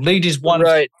the world. LEED is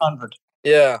 100.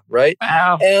 Yeah, right.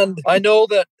 Wow. And I know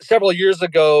that several years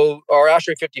ago, our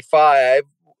ASHRAE 55,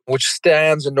 which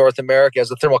stands in North America as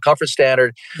the thermal comfort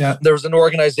standard, there was an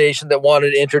organization that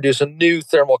wanted to introduce a new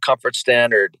thermal comfort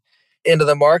standard into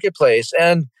the marketplace.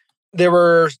 And they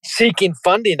were seeking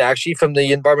funding actually from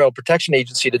the Environmental Protection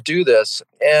Agency to do this.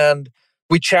 And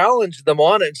we challenged them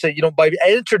on it and said, by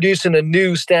introducing a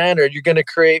new standard, you're going to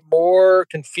create more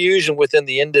confusion within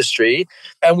the industry.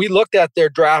 And we looked at their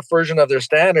draft version of their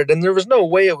standard, and there was no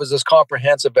way it was as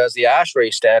comprehensive as the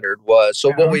ASHRAE standard was.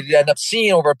 So what we end up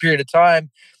seeing over a period of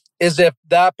time is if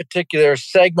that particular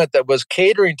segment that was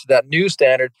catering to that new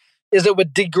standard, is it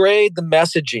would degrade the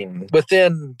messaging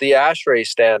within the ASHRAE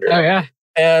standard. Oh, yeah.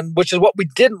 And which is what we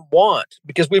didn't want,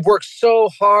 because we've worked so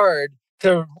hard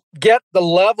to get the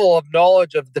level of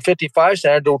knowledge of the 55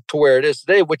 standard to where it is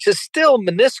today, which is still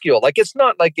minuscule. Like, it's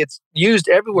not like it's used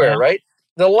everywhere, right?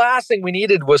 The last thing we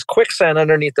needed was quicksand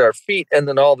underneath our feet, and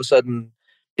then all of a sudden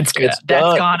it's done.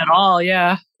 That's gone at all,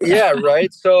 yeah. Yeah,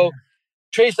 right? So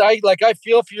Trace, I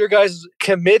feel for your guys'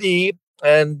 committee,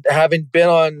 and having been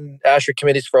on ASHRAE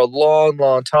committees for a long,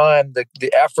 long time,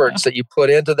 the efforts that you put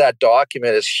into that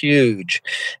document is huge.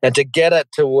 And to get it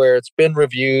to where it's been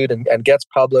reviewed and gets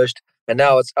published, and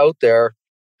now it's out there.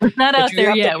 It's not out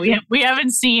there yet. We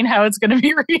haven't seen how it's going to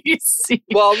be received.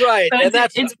 Well, right. So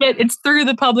and it's through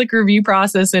the public review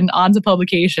process and onto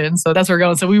publication. So that's where we're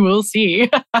going. So we will see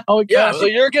how it goes. Yeah, so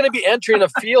you're going to be entering a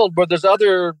field where there's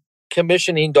other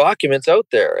commissioning documents out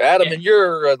there. Adam, and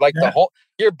you're the whole,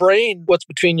 your brain, what's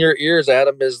between your ears,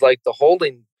 Adam, is like the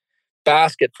holding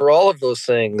basket for all of those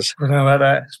things. I don't know about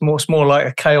that. It's more like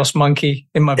a chaos monkey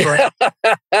in my brain.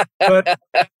 But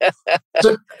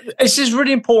so this is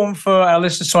really important for our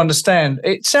listeners to understand.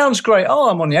 It sounds great. Oh,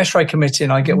 I'm on the ASHRAE committee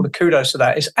and I get all the kudos for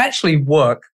that. It's actually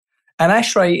work. And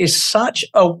ASHRAE is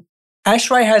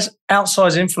ASHRAE has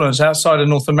outsized influence outside of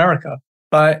North America.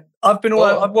 Like I've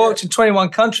worked in 21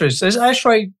 countries. There's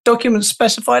ASHRAE documents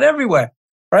specified everywhere,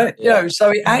 right? Yeah.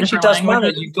 So it actually does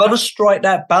matter. You've got to strike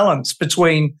that balance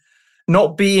between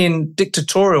not being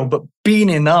dictatorial, but being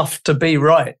enough to be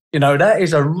right. That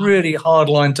is a really hard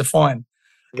line to find.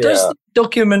 Yeah. Does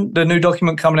the new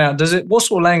document coming out, what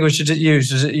sort of language does it use?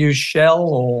 Does it use shall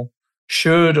or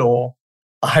should, or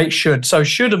I hate should? So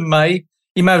should and may,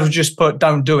 you may as well just put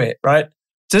don't do it, right?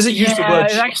 Does it use the word?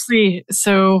 It's actually,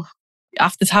 so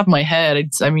off the top of my head,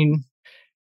 it's I've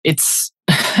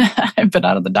been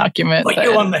out of the document. Like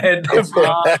you on the head.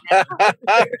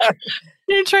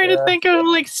 You're trying to think of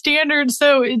like standard.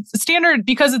 So it's standard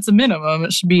because it's a minimum.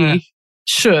 It should be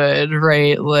should,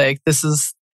 right? Like this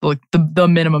is like the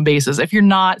minimum basis. If you're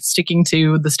not sticking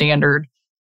to the standard,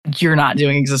 you're not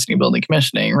doing existing building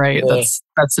commissioning, right? Yeah.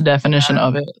 That's the definition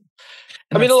of it.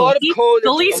 And I mean, a lot of code.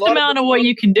 The least amount of what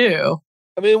you can do.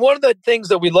 I mean, one of the things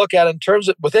that we look at in terms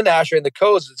of within ASHRAE and the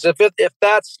codes is if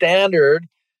that standard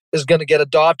is going to get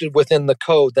adopted within the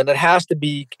code, then it has to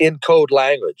be in code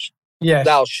language. Yes.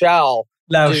 Thou shall.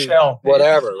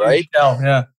 Whatever, right? Shall,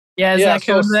 yeah. Is that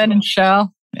code then in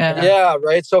shall? Yeah,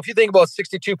 right. So if you think about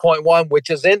 62.1, which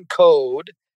is in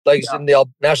code, like it's in the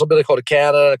National Building Code of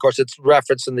Canada, and of course it's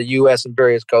referenced in the US and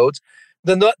various codes,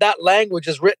 then that language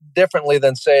is written differently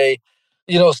than, say,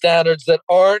 standards that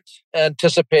aren't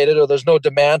anticipated or there's no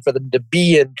demand for them to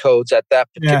be in codes at that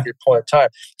particular point in time.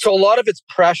 So a lot of it's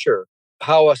pressure,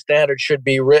 how a standard should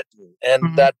be written.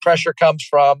 And that pressure comes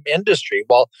from industry.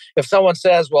 Well, if someone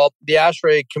says, well, the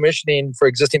ASHRAE commissioning for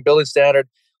existing building standard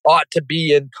ought to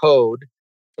be in code,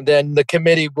 then the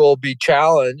committee will be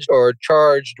challenged or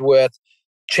charged with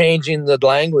changing the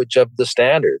language of the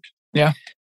standard. Yeah.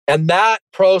 And that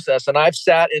process, and I've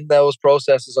sat in those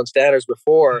processes on standards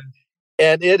before,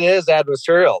 and it is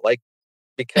adversarial,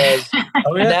 because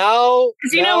now...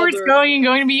 Because you know where it's going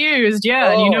to be used,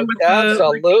 and you know what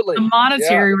absolutely. The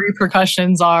monetary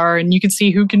repercussions are, and you can see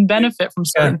who can benefit from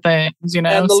certain things, And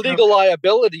the legal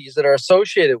liabilities that are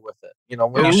associated with it,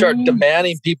 when you start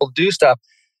demanding people do stuff.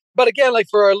 But again, like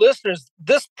for our listeners,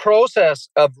 this process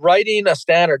of writing a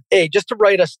standard, just to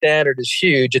write a standard is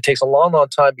huge. It takes a long, long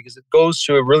time because it goes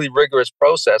through a really rigorous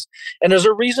process. And there's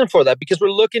a reason for that, because we're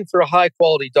looking for a high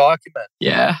quality document.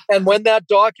 Yeah. And when that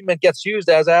document gets used,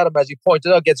 as Adam, as you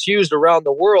pointed out, gets used around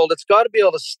the world, it's got to be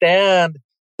able to stand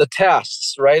the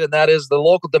tests, right? And that is the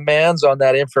local demands on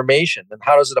that information and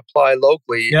how does it apply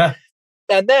locally. Yeah.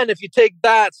 And then if you take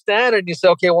that standard and you say,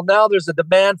 okay, well, now there's a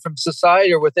demand from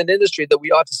society or within industry that we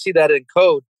ought to see that in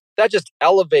code, that just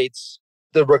elevates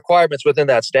the requirements within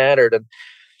that standard. And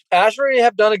ASHRAE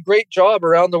have done a great job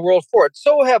around the world for it.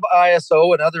 So have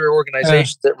ISO and other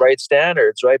organizations that write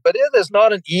standards, right? But it is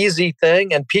not an easy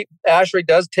thing. And ASHRAE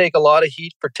does take a lot of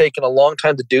heat for taking a long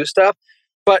time to do stuff.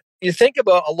 But you think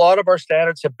about a lot of our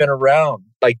standards have been around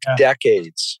like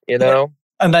decades,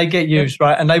 And they get used,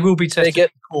 right? And they will be tested in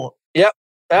court. Yep.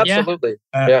 Absolutely.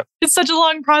 Yeah. It's such a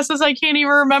long process. I can't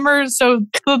even remember. So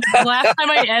the last time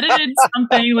I edited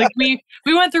something, like we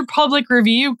went through public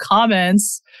review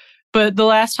comments, but the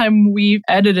last time we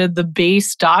edited the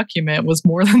base document was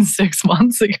more than 6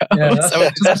 months ago. Yeah, so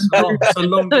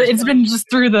it's been just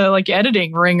through the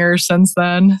editing ringer since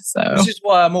then. So this is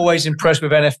why I'm always impressed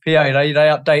with NFPA. They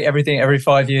update everything every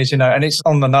 5 years, and it's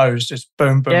on the nose, just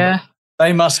boom, boom. Yeah. Boom.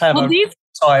 They must have a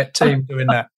tight team doing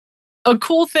that. A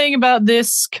cool thing about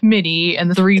this committee,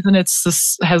 and the reason has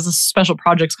a special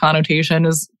projects connotation,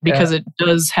 is because it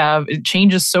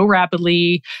changes so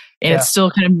rapidly, and it's still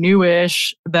kind of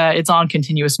newish, that it's on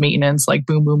continuous maintenance, like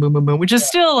boom, boom, boom, boom, boom, which is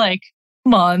still like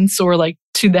months or like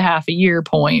to the half a year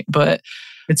point. But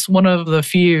It's one of the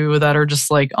few that are just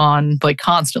like on like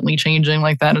constantly changing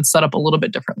like that. It's set up a little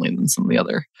bit differently than some of the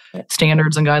other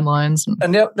standards and guidelines.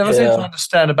 And the other thing to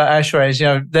understand about ASHRAE is,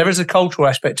 there is a cultural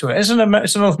aspect to it. It's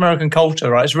a North American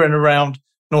culture, right? It's written around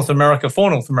North America for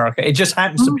North America. It just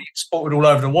happens to be exported all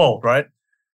over the world, right?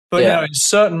 But, in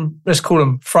certain, let's call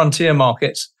them frontier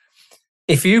markets,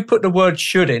 if you put the word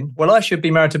should in, well, I should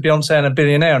be married to Beyonce and a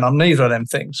billionaire, and I'm neither of them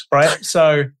things, right?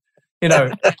 So,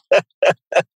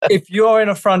 if you're in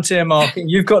a frontier market,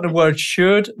 you've got the word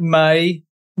should, may,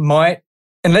 might,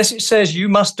 unless it says you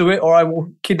must do it or I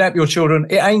will kidnap your children,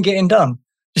 it ain't getting done.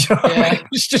 You know what I mean?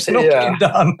 It's just not getting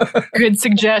done. Good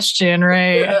suggestion,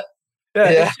 right?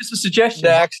 Yeah, it's just a suggestion.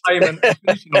 Next.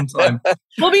 On time.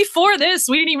 Well, before this,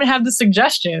 we didn't even have the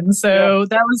suggestion. So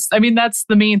that was, that's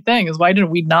the main thing is why did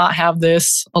we not have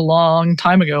this a long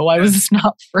time ago? Why was this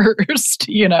not first,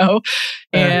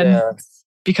 And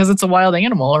because it's a wild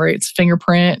animal, right? It's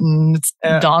fingerprint and it's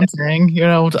daunting.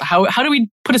 How do we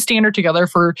put a standard together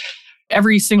for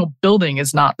every single building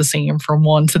is not the same from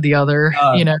one to the other,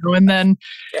 and then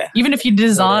even if you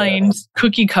designed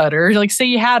cookie cutter, like say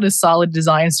you had a solid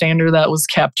design standard that was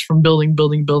kept from building,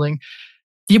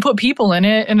 you put people in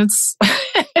it and it's,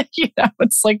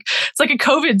 it's like a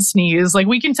COVID sneeze. Like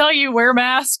we can tell you wear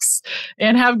masks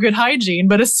and have good hygiene,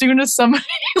 but as soon as somebody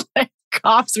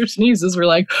coughs or sneezes, we're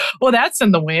like, well, that's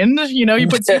in the wind. You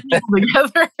put two people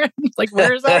together. It's like,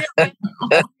 where is that?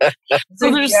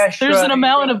 So there's an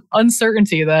amount of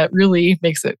uncertainty that really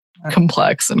makes it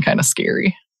complex and kind of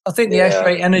scary. I think the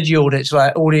ASHRAE energy audits,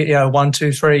 like audit 1,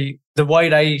 2, 3, the way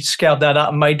they scaled that up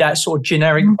and made that sort of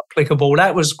generic applicable,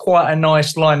 that was quite a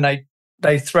nice line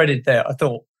they threaded there, I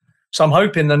thought. So I'm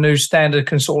hoping the new standard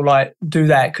can sort of like do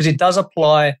that because it does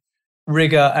apply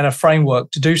rigor and a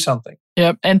framework to do something.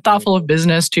 Yep. And thoughtful of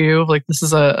business too. Like this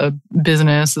is a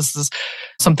business. This is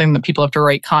something that people have to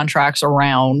write contracts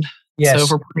around. Yes. So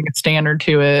if we're putting a standard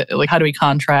to it, like how do we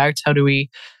contract? How do we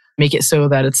make it so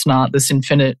that it's not this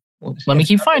infinite, let me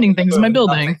keep finding things in my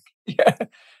building?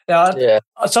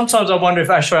 Sometimes I wonder if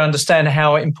ASHRAE understand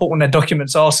how important their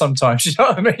documents are sometimes. You know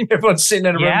what I mean? Everyone's sitting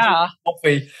in a room drinking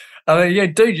coffee.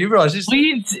 Dude, you realize this?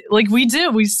 You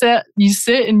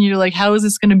sit and you're like, how is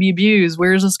this going to be abused?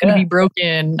 Where is this going to be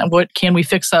broken? What can we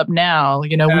fix up now?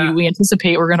 We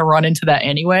anticipate we're going to run into that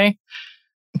anyway.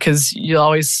 Because you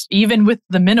always, even with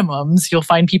the minimums, you'll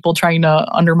find people trying to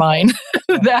undermine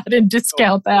that and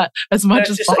discount that as much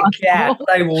as possible.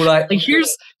 They will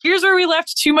here's where we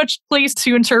left too much place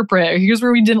to interpret. Here's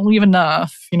where we didn't leave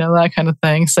enough. That kind of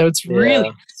thing. So it's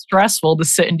really stressful to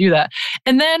sit and do that.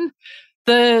 And then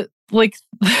the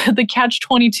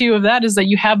catch-22 of that is that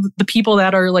you have the people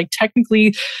that are like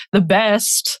technically the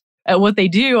best at what they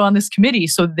do on this committee.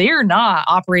 So they're not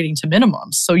operating to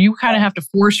minimums. So you kind of have to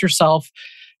force yourself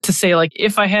to say, like,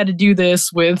 if I had to do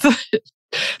this with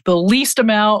the least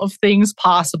amount of things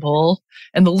possible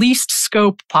and the least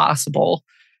scope possible,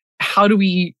 how do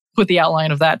we put the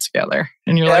outline of that together?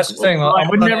 And you're like, I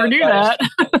would never do that.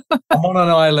 I'm on an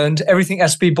island. Everything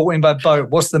has to be brought in by boat.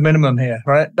 What's the minimum here,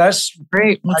 right? That's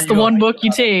great. What's the one book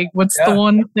you take? What's the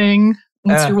one thing?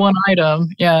 What's your one item?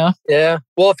 Yeah. Yeah.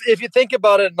 Well, if you think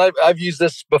about it, and I've used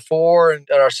this before in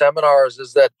our seminars,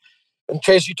 is that, in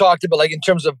case you talked about, like in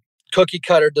terms of cookie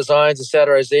cutter designs and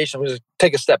standardization, we just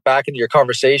take a step back into your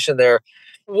conversation there.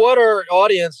 What our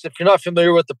audience, if you're not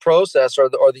familiar with the process or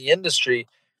the industry,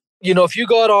 if you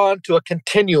got on to a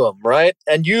continuum, right?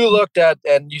 And you looked at,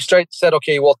 and you said,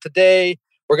 okay, well, today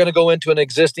we're going to go into an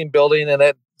existing building and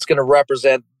it's going to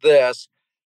represent this.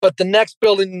 But the next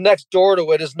building next door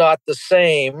to it is not the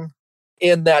same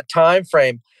in that time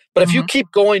frame. But if you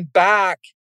keep going back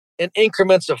in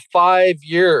increments of 5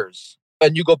 years,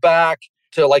 and you go back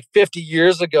to like 50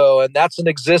 years ago, and that's an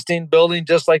existing building,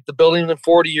 just like the building in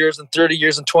 40 years and 30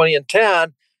 years and 20 and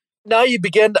 10, now you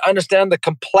begin to understand the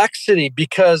complexity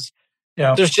because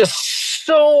there's just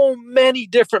so many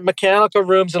different mechanical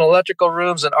rooms and electrical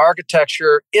rooms and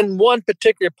architecture in one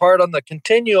particular part on the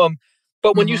continuum.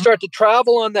 But when you start to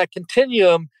travel on that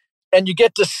continuum and you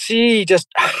get to see just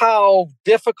how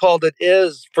difficult it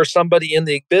is for somebody in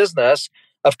the business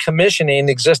of commissioning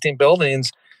existing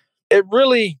buildings, it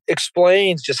really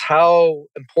explains just how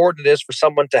important it is for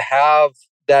someone to have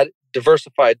that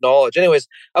diversified knowledge. Anyways,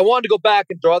 I wanted to go back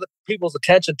and draw people's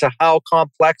attention to how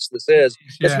complex this is.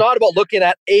 Yeah. It's not about looking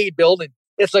at a building.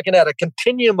 It's looking at a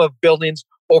continuum of buildings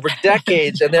over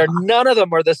decades, and none of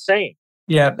them are the same.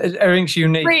 Yeah, everything's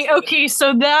unique. Great. Okay,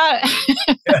 so that's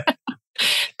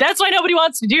why nobody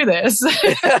wants to do this.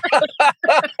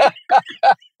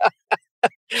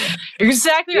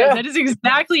 Exactly right. That is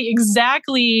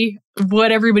exactly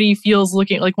what everybody feels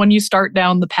looking like when you start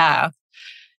down the path.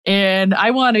 And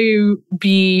I want to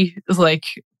be like,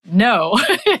 no,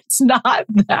 it's not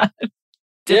that.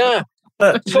 Yeah.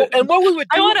 So, and what we would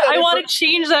do, I want to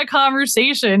change that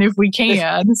conversation if we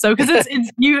can. So, because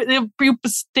it's you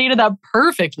stated that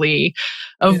perfectly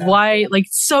of why, like,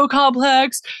 so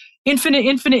complex,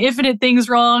 infinite things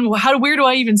wrong. Where do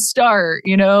I even start?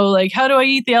 You know, like, how do I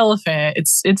eat the elephant?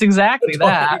 It's exactly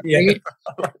that. Right?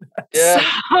 Yeah.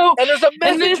 So, and there's a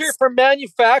message here from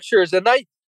manufacturers, and I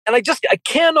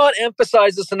cannot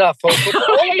emphasize this enough, folks. For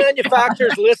all the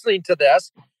manufacturers listening to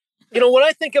this, you know, when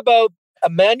I think about a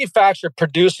manufacturer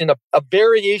producing a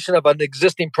variation of an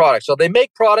existing product, so they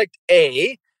make product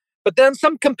A, but then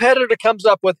some competitor comes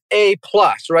up with A+,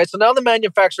 right? So now the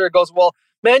manufacturer goes, well,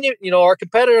 our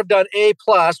competitor have done A+,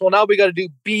 well, now we got to do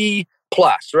B+,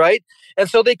 right? And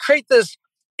so they create this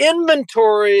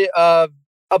inventory of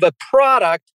a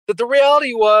product that the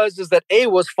reality is that A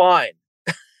was fine.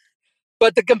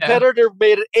 But the competitor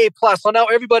made it A+. So now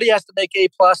everybody has to make A+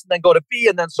 and then go to B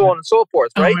and then so on and so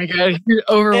forth, right? Oh my God, you're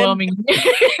overwhelming.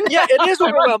 Yeah, it is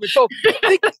overwhelming. So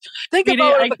think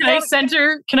about it.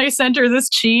 Can I center this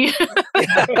chi?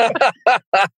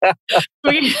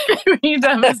 we need to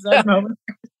have a Zen moment.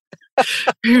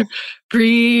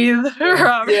 Breathe,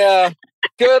 Robert. Yeah.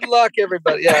 Good luck,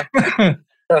 everybody. Yeah.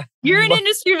 You're an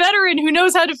industry veteran who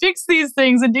knows how to fix these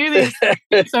things and do these things.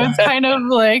 So it's kind of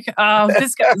like,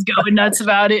 this guy's going nuts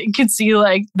about it. You can see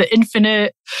like the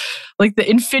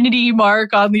infinity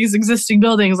mark on these existing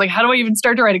buildings. Like, how do I even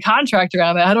start to write a contract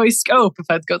around that? How do I scope if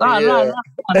that goes on and on and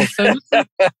on? So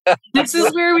this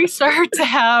is where we start to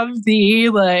have the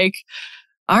like,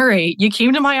 all right, you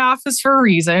came to my office for a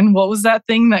reason. What was that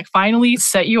thing that finally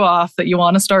set you off that you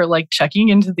want to start like checking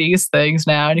into these things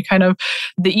now? And kind of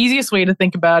the easiest way to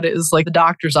think about it is like the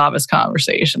doctor's office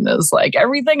conversation is like,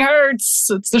 everything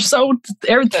hurts. This head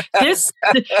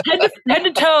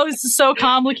to toe is so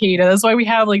complicated. That's why we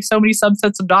have like so many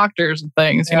subsets of doctors and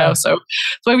things, you know? So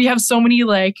that's why we have so many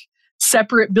like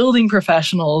separate building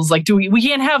professionals. Like, we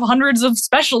can't have hundreds of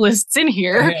specialists in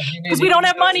here because we don't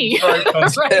have money,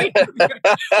 right? There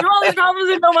are all these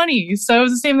problems with no money. So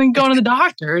it's the same thing going to the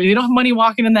doctor. You don't have money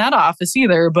walking in that office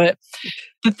either. But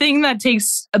the thing that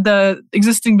takes the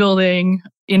existing building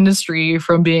industry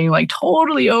from being like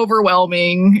totally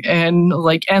overwhelming and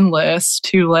like endless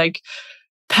to like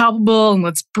palpable and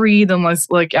let's breathe and let's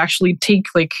like actually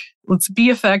let's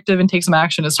be effective and take some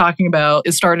action is starting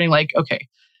like, okay,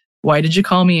 why did you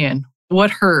call me in?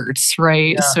 What hurts,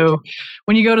 right? Yeah. So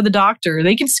when you go to the doctor,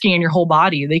 they can scan your whole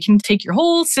body. They can take your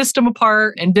whole system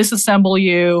apart and disassemble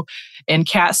you and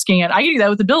CAT scan. I can do that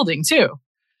with the building too.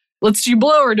 Let's do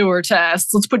blower door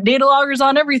tests. Let's put data loggers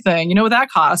on everything. You know what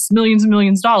that costs? Millions and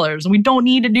millions of dollars. And we don't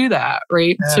need to do that,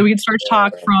 right? Yeah. So we can start to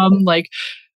talk from like,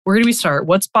 where do we start?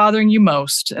 What's bothering you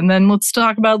most? And then let's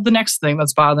talk about the next thing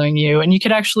that's bothering you. And you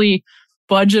could actually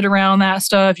budget around that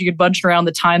stuff. You could budget around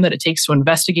the time that it takes to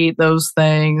investigate those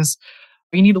things.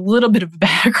 You need a little bit of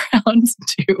background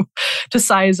to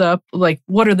size up, like,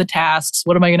 what are the tasks?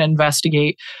 What am I going to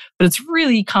investigate? But it's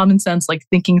really common sense, like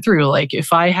thinking through, like,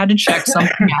 if I had to check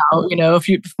something out, you know, if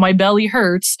my belly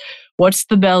hurts, what's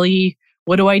the belly?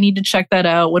 What do I need to check that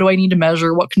out? What do I need to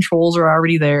measure? What controls are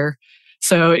already there?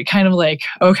 So it kind of like,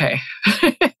 okay,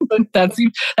 that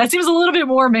seems a little bit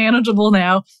more manageable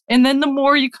now. And then the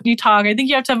more you talk, I think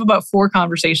you have to have about 4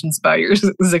 conversations about your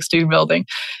existing building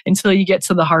until you get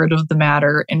to the heart of the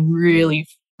matter and really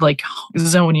like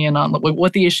zone in on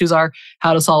what the issues are,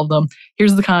 how to solve them.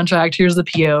 Here's the contract. Here's the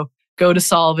PO. Go to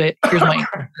solve it. Here's my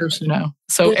answers, you know.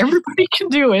 So everybody can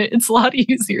do it. It's a lot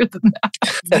easier than that.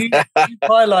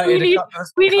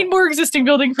 We need more existing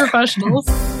building professionals.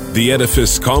 The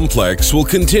Edifice Complex will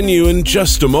continue in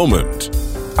just a moment.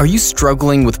 Are you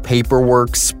struggling with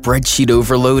paperwork, spreadsheet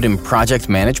overload, and project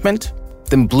management?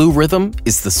 Then Blue Rhythm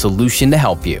is the solution to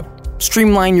help you.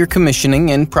 Streamline your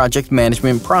commissioning and project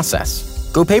management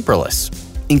process. Go paperless.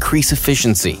 Increase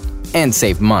efficiency. And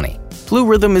save money. Blue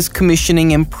Rhythm is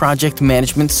commissioning and project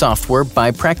management software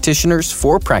by practitioners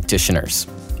for practitioners,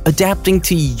 adapting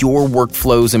to your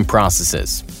workflows and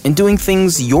processes, and doing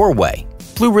things your way.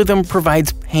 Blue Rhythm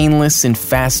provides painless and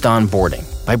fast onboarding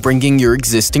by bringing your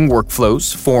existing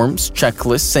workflows, forms,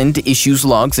 checklists, and issues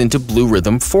logs into Blue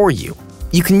Rhythm for you.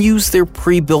 You can use their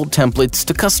pre-built templates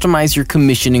to customize your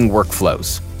commissioning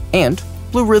workflows. And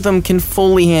Blue Rhythm can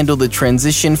fully handle the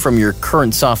transition from your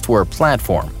current software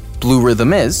platform. Blue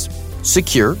Rhythm is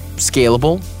secure,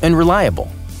 scalable, and reliable,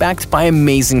 backed by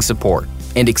amazing support,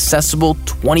 and accessible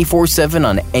 24/7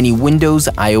 on any Windows,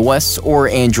 iOS, or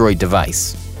Android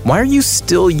device. Why are you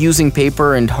still using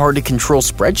paper and hard-to-control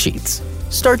spreadsheets?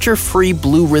 Start your free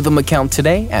Blue Rhythm account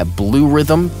today at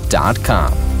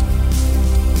bluerhythm.com.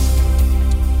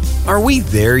 Are we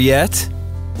there yet?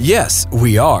 Yes,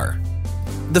 we are.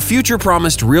 The future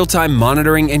promised real-time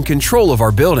monitoring and control of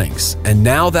our buildings, and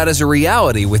now that is a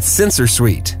reality with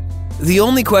SensorSuite. The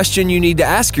only question you need to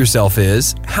ask yourself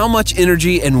is, how much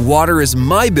energy and water is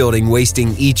my building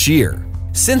wasting each year?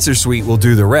 SensorSuite will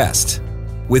do the rest.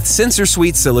 With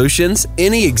SensorSuite solutions,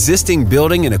 any existing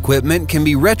building and equipment can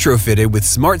be retrofitted with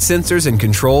smart sensors and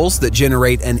controls that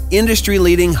generate an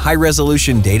industry-leading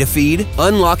high-resolution data feed,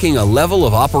 unlocking a level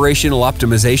of operational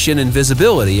optimization and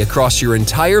visibility across your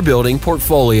entire building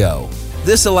portfolio.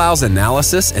 This allows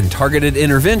analysis and targeted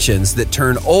interventions that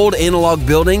turn old analog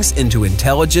buildings into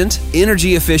intelligent,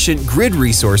 energy-efficient grid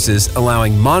resources,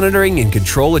 allowing monitoring and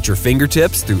control at your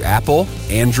fingertips through Apple,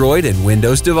 Android, and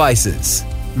Windows devices.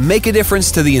 Make a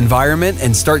difference to the environment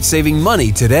and start saving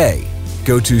money today.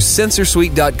 Go to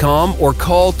sensorsuite.com or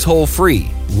call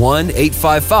toll-free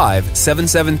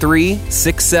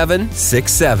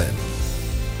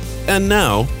 1-855-773-6767. And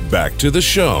now, back to the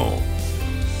show.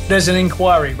 There's an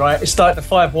inquiry, right? It's like the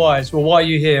 5 whys. Well, why are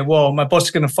you here? Well, my boss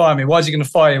is going to fire me. Why is he going to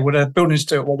fire you? Well, the building's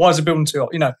too. Well, why is the building too?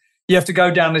 You know, you have to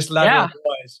go down this ladder of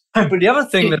whys. But the other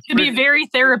thing it can be very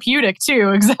therapeutic too.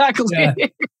 Exactly. Yeah.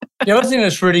 The other thing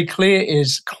that's really clear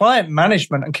is client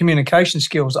management and communication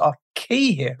skills are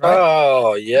key here. Right?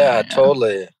 Oh yeah,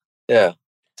 totally. Yeah.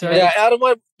 So, Yeah, Adam,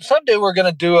 someday we're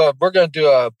gonna do a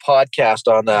podcast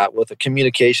on that with the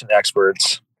communication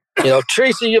experts. You know,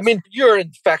 Tracy, I mean, you're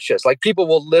infectious. Like, people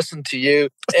will listen to you,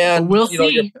 and we'll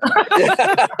see.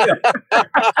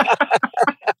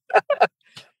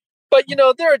 But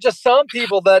there are just some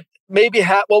people that maybe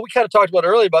have. Well, we kind of talked about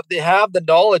earlier, but they have the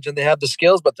knowledge and they have the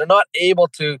skills, but they're not able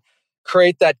to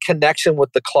create that connection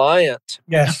with the client.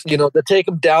 Yes. To take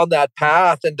them down that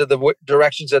path into the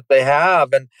directions that they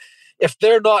have, and if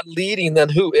they're not leading, then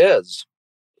who is?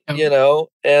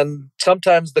 And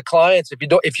sometimes the clients,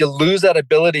 if you lose that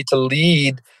ability to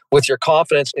lead with your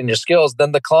confidence in your skills,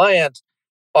 then the client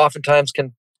oftentimes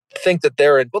can think that they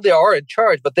are in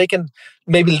charge, but they can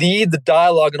maybe lead the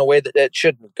dialogue in a way that it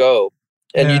shouldn't go.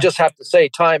 And you just have to say,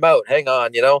 time out, hang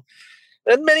on, In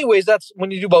many ways, that's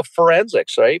when you do about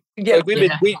forensics, right? Yeah.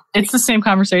 It's the same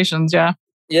conversations, yeah.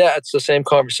 Yeah, it's the same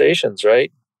conversations,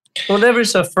 right? Well, there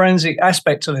is a forensic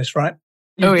aspect to this, right?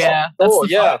 Oh, yeah. For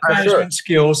sure. Management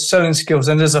skills, selling skills.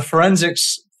 And there's a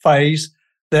forensics phase.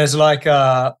 There's like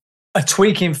a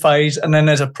tweaking phase. And then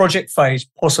there's a project phase,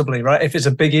 possibly, right? If it's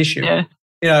a big issue. Yeah.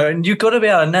 And you've got to be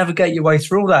able to navigate your way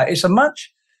through all that. It's a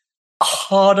much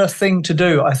harder thing to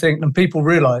do, I think, than people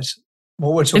realize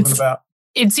what we're talking about.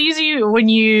 It's easy when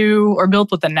you are built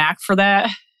with a knack for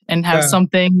that and have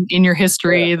something in your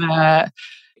history that...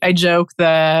 I joke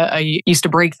that I used to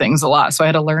break things a lot, so I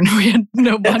had to learn. We had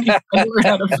no money to learn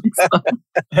how to fix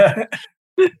them.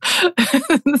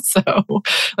 So,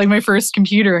 like my first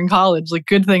computer in college, like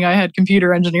good thing I had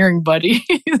computer engineering buddies.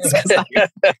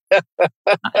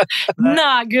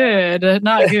 Not good.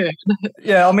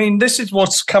 Yeah, I mean, this is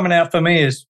what's coming out for me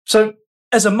is, so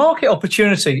as a market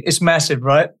opportunity, it's massive,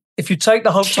 right? If you take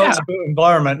the whole total built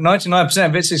environment, 99%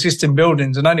 of it's existing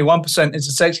buildings and only 1% is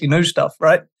the sexy new stuff,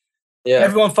 right? Yeah.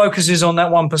 Everyone focuses on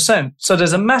that 1%. So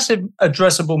there's a massive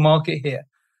addressable market here,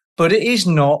 but it is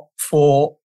not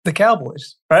for the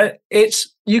cowboys, right?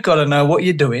 You got to know what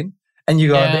you're doing, and you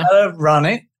got to be able to run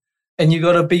it, and you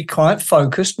got to be client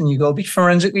focused, and you got to be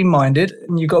forensically minded,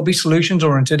 and you got to be solutions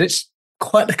oriented. It's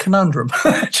quite a conundrum,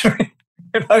 actually.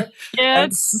 Yeah,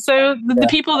 the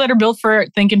people that are built for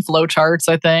it think in flow charts.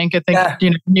 I think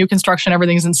new construction,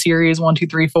 everything's in series 1, 2,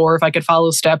 3, 4. If I could follow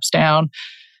steps down,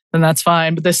 then that's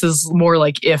fine. But this is more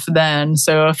like if then.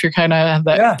 So if you're kind of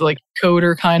that like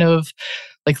coder kind of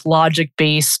like logic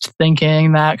based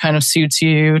thinking, that kind of suits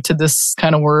you to this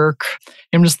kind of work.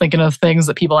 I'm just thinking of things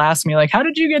that people ask me, like, how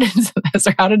did you get into this?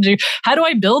 Or how do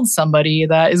I build somebody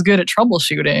that is good at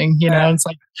troubleshooting? It's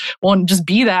like, well, just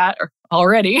be that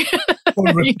already.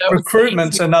 Well,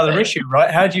 recruitment's another issue, right?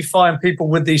 How do you find people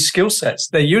with these skill sets?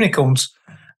 They're unicorns.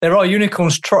 There are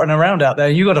unicorns trotting around out there.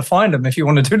 You got to find them if you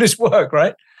want to do this work,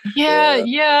 right? Yeah.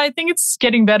 I think it's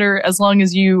getting better as long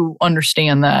as you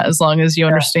understand that. As long as you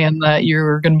understand that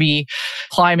you're going to be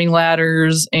climbing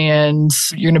ladders and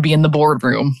you're going to be in the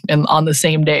boardroom and on the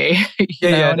same day.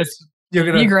 And if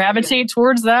you gravitate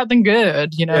towards that, then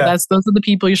good. Those are the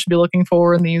people you should be looking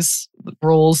for in these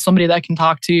roles. Somebody that can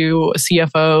talk to a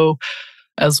CFO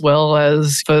as well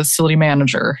as facility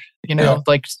manager.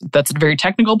 Like that's a very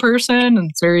technical person and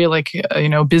it's very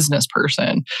business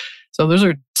person. So those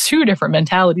are two different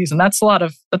mentalities, and that's a lot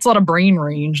of brain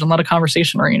range and a lot of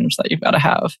conversation range that you've got to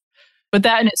have. But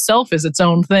that in itself is its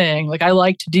own thing. Like I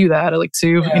like to do that. I like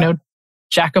to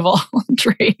jack of all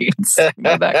trades. That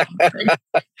kind of thing.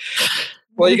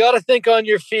 Well, you got to think on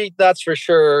your feet, that's for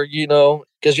sure,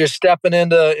 because you're stepping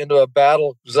into a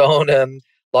battle zone and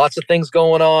lots of things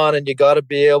going on, and you got to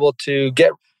be able to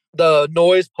get the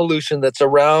noise pollution that's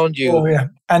around you. Oh, yeah.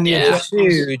 And it's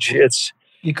huge.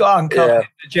 You got to uncover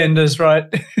agendas, right?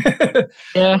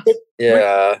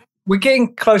 Yeah. We're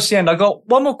getting close to the end. I got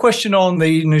one more question on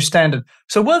the new standard.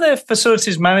 So were there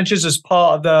facilities managers as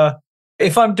part of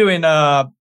if I'm doing a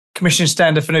commissioning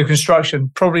standard for new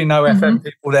construction, probably no FM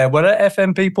people there. Were there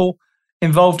FM people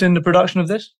involved in the production of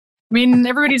this? I mean,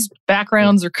 everybody's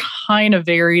backgrounds are kind of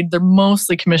varied. They're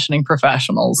mostly commissioning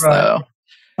professionals, though.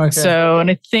 Okay. So, and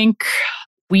I think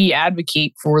we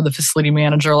advocate for the facility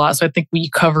manager a lot. So I think we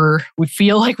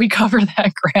feel like we cover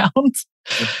that ground.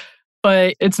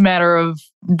 But it's a matter of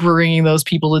bringing those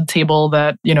people to the table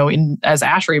that, as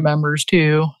ASHRAE members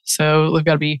too. So they've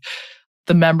got to be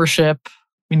the membership.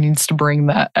 We needs to bring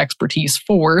that expertise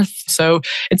forth. So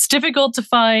it's difficult to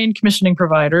find commissioning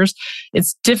providers.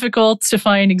 It's difficult to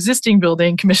find existing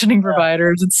building commissioning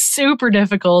providers. It's super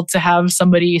difficult to have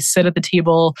somebody sit at the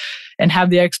table and have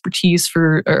the expertise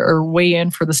or weigh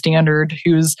in for the standard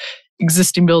who's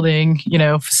existing building,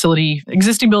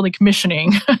 existing building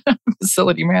commissioning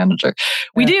facility manager.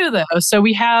 We do though. So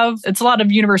it's a lot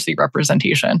of university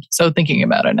representation. So thinking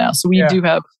about it now. So we do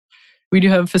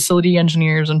have facility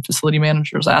engineers and facility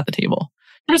managers at the table.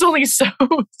 There's only so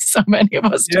many of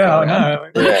us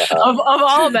of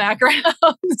all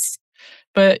backgrounds.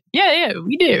 But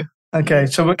we do. Okay,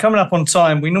 so we're coming up on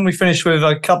time. We normally finish with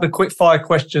a couple of quick fire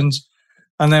questions,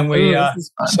 and then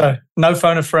so no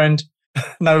phone a friend,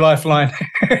 no lifeline.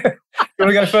 You want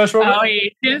to go first, Robert? Oh,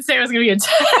 you didn't say it was going to be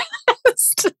a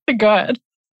test. Go ahead.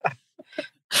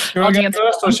 You want to go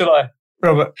first, or should I,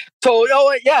 Robert? So,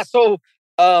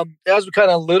 as we kind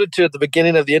of alluded to at the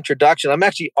beginning of the introduction, I'm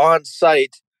actually on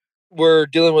site. We're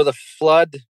dealing with a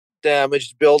flood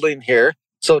damaged building here.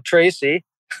 So Tracy,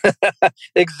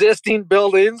 existing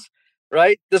buildings,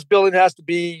 right? This building has to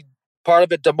be part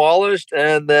of it demolished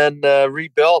and then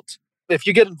rebuilt. If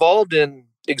you get involved in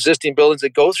existing buildings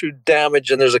that go through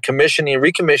damage and there's a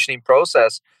recommissioning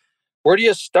process, where do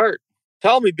you start?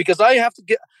 Tell me, because I have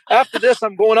to after this,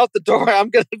 I'm going out the door. I'm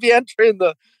going to be entering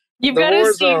You've got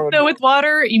to see, though, with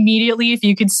water, immediately, if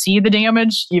you could see the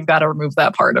damage, you've got to remove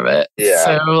that part of it. Yeah.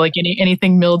 So, like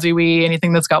anything mildewy,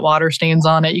 anything that's got water stains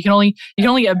on it, you can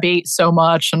only abate so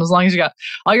much. And as long as you got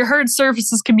all your hard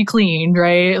surfaces can be cleaned,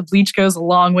 right? Bleach goes a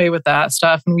long way with that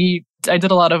stuff. And I did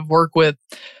a lot of work with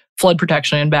flood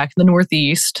protection back in the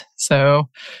Northeast. So,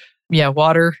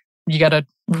 water, you got to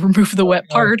remove the wet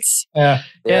parts. Yeah.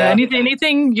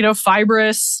 Anything,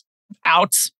 fibrous,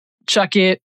 out, chuck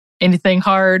it. Anything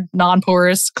hard,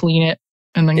 non-porous, clean it,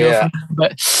 and then go from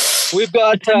there. But we've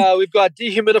got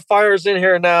dehumidifiers in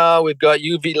here now. We've got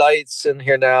UV lights in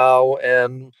here now,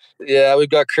 and we've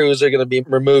got crews that are going to be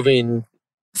removing.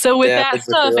 So with that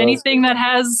stuff, anything that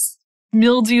has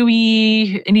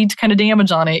mildewy, any kind of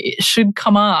damage on it should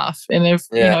come off. And if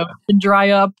it can dry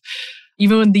up,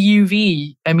 even with the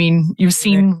UV, I mean, you've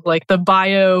seen like the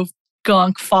bio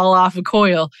gunk fall off a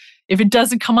coil. If it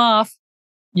doesn't come off,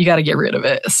 you got to get rid of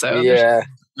it. So there's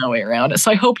no way around it.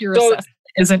 So I hope your assessment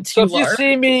isn't too large. So if you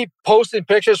see me posting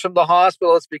pictures from the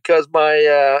hospital, it's because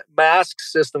my mask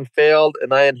system failed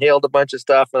and I inhaled a bunch of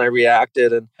stuff and I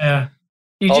reacted. And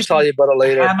I'll tell you about it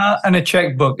later. Hammer and a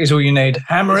checkbook is all you need.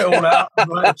 Hammer it all out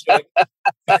and write a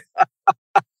check.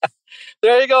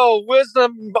 There you go.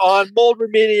 Wisdom on mold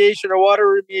remediation or water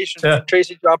remediation from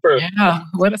Tracy Jumper. Yeah.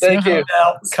 Let us Thank know. you.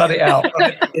 Cut it out.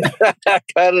 Right?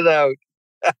 Cut it out.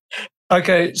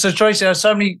 Okay, so Tracy, I have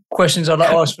so many questions I'd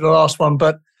like to ask for the last one,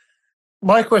 but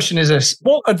my question is this.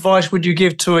 What advice would you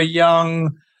give to a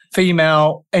young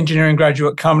female engineering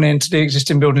graduate coming into the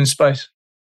existing building space?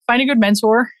 Find a good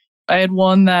mentor. I had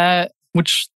one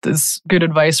which is good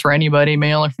advice for anybody,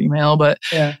 male or female, but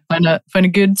find a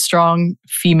good, strong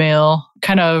female,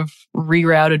 kind of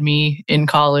rerouted me in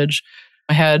college.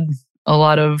 I had a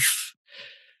lot of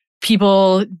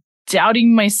people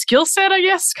doubting my skill set, I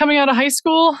guess, coming out of high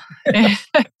school.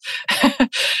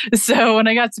 So when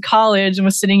I got to college and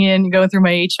was going through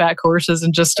my HVAC courses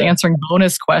and just answering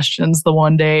bonus questions the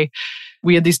one day,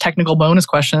 we had these technical bonus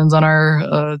questions on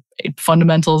our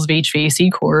fundamentals of HVAC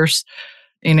course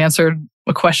and answered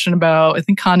a question about, I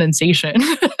think, condensation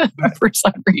for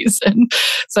some reason.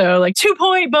 So like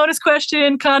 2-point bonus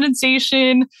question,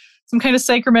 condensation, some kind of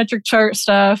psychrometric chart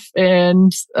stuff,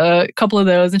 and a couple of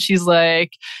those. And she's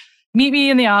like, meet me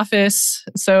in the office.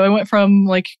 So I went from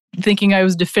like thinking I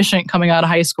was deficient coming out of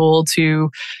high school to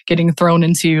getting thrown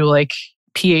into like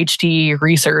PhD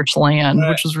research land,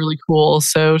 which was really cool.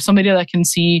 So somebody that can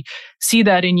see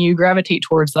that in you, gravitate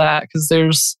towards that, because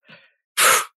there's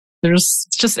it's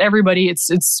just everybody.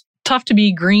 It's tough to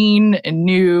be green and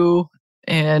new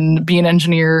and be an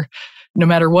engineer, no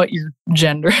matter what your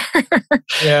gender.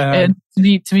 Yeah. And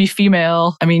to be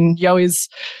female. I mean, you always,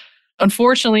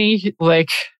 unfortunately, like,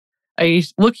 I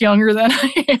look younger than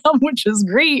I am, which is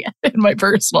great in my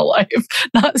personal life.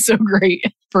 Not so great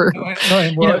for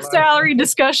salary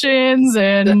discussions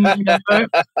and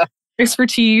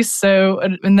expertise. So,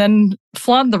 and then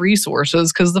flaunt the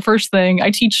resources, because the first thing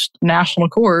I teach national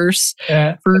course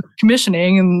for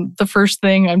commissioning, and the first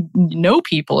thing I know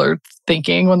people are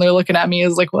thinking when they're looking at me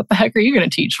is like, what the heck are you going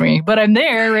to teach me? But I'm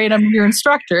there, right? I'm your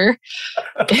instructor.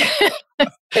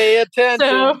 Pay attention.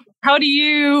 So how do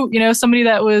you somebody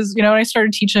that was, when I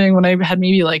started teaching when I had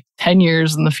maybe like 10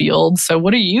 years in the field. So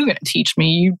what are you going to teach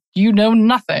me? You know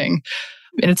nothing.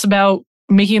 And it's about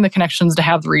making the connections to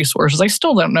have the resources. I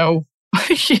still don't know.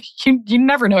 you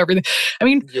never know everything. I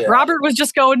mean, Robert was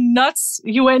just going nuts.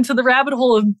 He went into the rabbit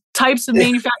hole of types of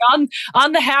manufacturing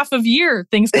on the half of year.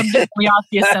 Things come differently off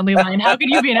the assembly line. How could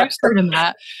you be an expert in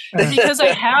that? Because I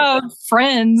have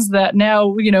friends that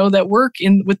now, that work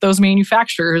with those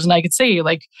manufacturers, and I could say,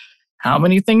 like, how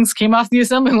many things came off the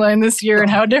assembly line this year,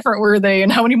 and how different were they,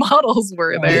 and how many models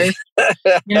were there?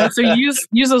 So use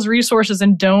those resources,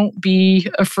 and don't be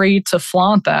afraid to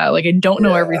flaunt that. Like, I don't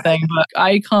know everything, but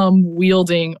I come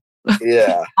wielding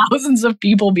thousands of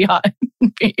people behind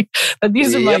me. But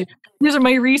these are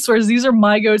my resources. These are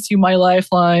my go-to, my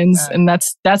lifelines, and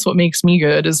that's what makes me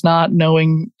good. Is not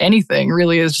knowing anything.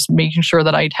 Really, is just making sure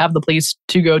that I have the place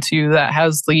to go to that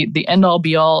has the end-all,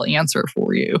 be-all answer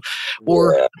for you,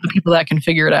 or the people that can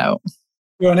figure it out.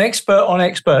 You're an expert on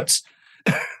experts.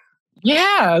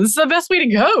 Yeah, this is the best way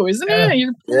to go, isn't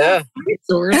it?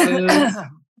 Resources.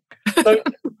 So,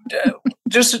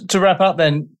 just to wrap up,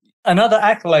 then, another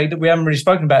accolade that we haven't really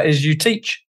spoken about is you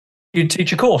teach. You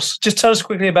teach a course. Just tell us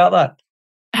quickly about that.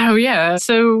 Oh, yeah.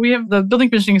 So we have the Building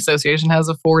Commissioning Association has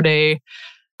a 4-day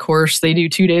course. They do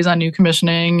 2 days on new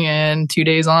commissioning and 2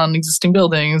 days on existing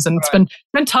buildings. And it's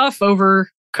been tough over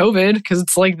COVID, because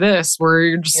it's like this, where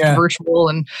you're just virtual.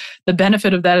 And the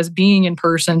benefit of that is being in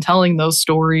person, telling those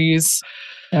stories.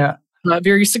 Yeah.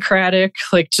 Very Socratic,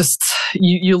 like, just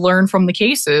you learn from the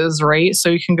cases, right? So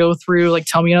you can go through, like,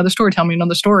 tell me another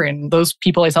story. And those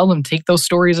people, I tell them, take those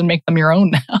stories and make them your own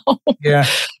now. Yeah.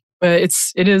 But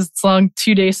it's a long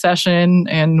 2-day session,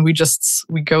 and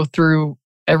we go through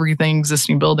everything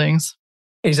existing buildings.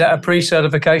 Is that a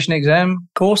pre-certification exam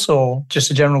course or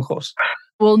just a general course?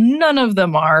 Well, none of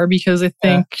them are, because I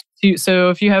think,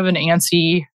 so if you have an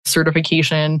ANSI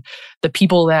certification, the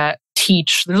people that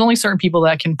teach, there's only certain people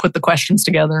that can put the questions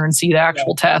together and see the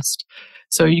actual test.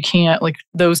 So you can't, like,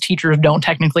 those teachers don't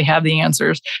technically have the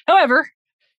answers. However,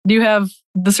 do have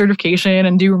the certification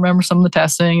and do remember some of the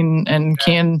testing and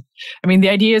can, I mean, the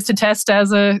idea is to test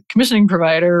as a commissioning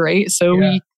provider, right? So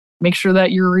we make sure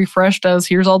that you're refreshed as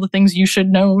here's all the things you should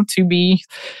know to be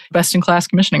best in class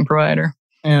commissioning provider.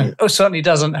 Yeah, it certainly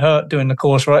doesn't hurt doing the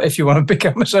course, right? If you want to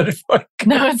become a certified.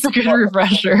 No, it's a good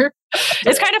refresher.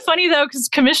 It's kind of funny though, because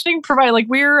commissioning provide, like,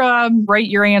 we're write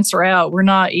your answer out. We're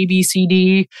not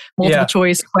ABCD multiple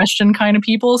choice question kind of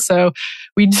people. So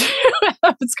we do.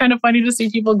 It's kind of funny to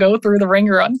see people go through the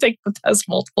ringer and take the test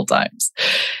multiple times,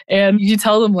 and you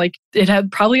tell them, like,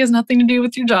 probably has nothing to do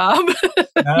with your job.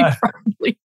 You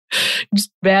probably just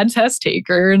bad test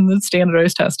taker and the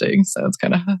standardized testing. So it's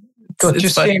kind of.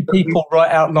 Just seeing people write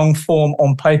out long form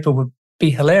on paper would be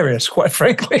hilarious, quite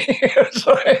frankly.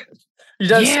 So, you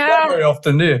don't see that very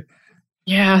often, do you?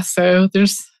 Yeah, so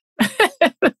there's...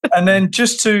 And then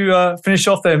just to finish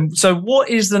off then, so what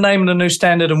is the name of the new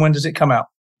standard and when does it come out?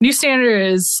 New standard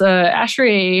is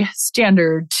ASHRAE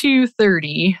Standard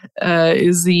 230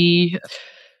 is the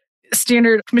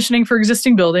standard commissioning for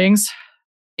existing buildings.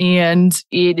 And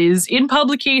it is in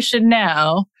publication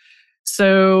now.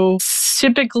 So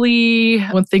typically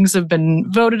when things have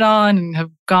been voted on and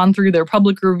have gone through their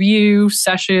public review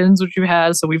sessions, which we've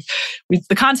had, so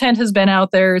the content has been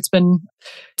out there. It's been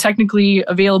technically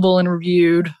available and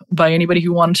reviewed by anybody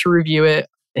who wanted to review it.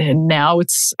 And now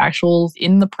it's actual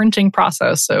in the printing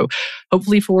process. So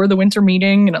hopefully for the winter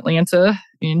meeting in Atlanta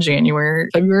in early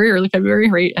February,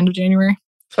 right? End of January.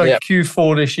 So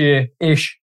Q4 this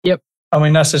year-ish. Yep. I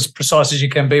mean, that's as precise as you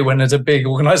can be when there's a big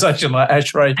organization like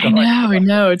ASHRAE. I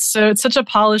know. It's such a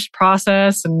polished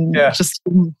process, and just,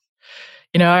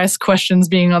 I ask questions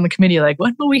being on the committee, like,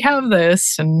 when will we have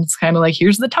this? And it's kind of like,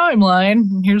 here's the timeline,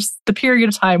 and here's the period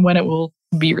of time when it will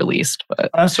be released. But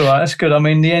that's all right. That's good. I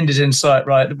mean, the end is in sight,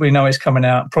 right? We know it's coming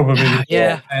out probably.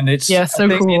 And it's so I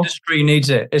think cool. The industry needs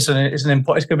it. It's going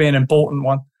to be an important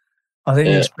one. I think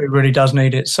the industry really does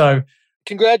need it. So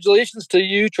congratulations to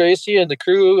you, Tracy, and the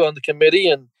crew on the committee.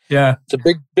 And yeah, it's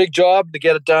a big job to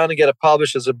get it done and get it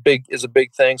published is a big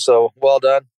thing. So well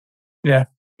done. Yeah.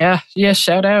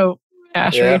 Shout out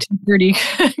ASHRAE 230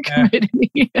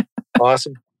 committee.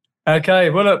 Awesome. Okay.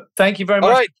 Well, look, thank you very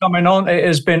much for coming on. It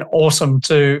has been awesome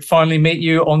to finally meet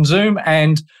you on Zoom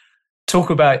and talk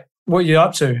about what you're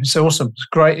up to. It's awesome. It's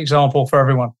a great example for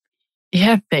everyone.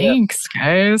 Yeah. Thanks,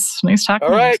 guys. Nice talking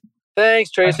to you. All right.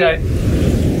 Thanks, Tracy. Okay.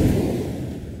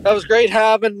 That was great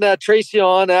having Tracy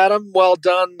on, Adam. Well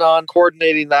done on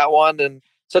coordinating that one. And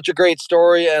such a great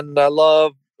story. And I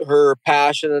love her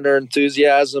passion and her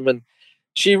enthusiasm. And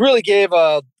she really gave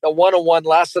a one-on-one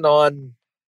lesson on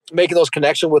making those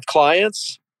connections with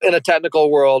clients in a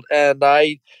technical world. And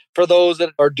for those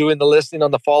that are doing the listening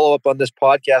on the follow-up on this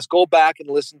podcast, go back and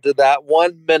listen to that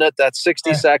 1 minute, that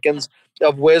 60 seconds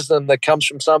of wisdom that comes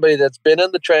from somebody that's been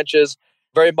in the trenches,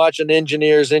 very much an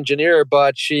engineer's engineer,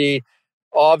 but she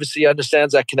obviously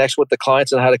understands that connection with the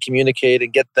clients and how to communicate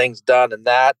and get things done. And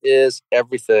that is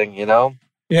everything, you know?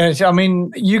 Yeah, I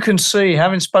mean, you can see,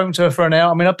 having spoken to her for an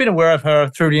hour, I mean, I've been aware of her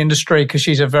through the industry because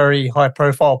she's a very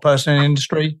high-profile person in the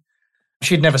industry.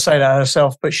 She'd never say that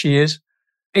herself, but she is.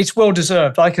 It's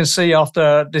well-deserved. I can see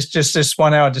after this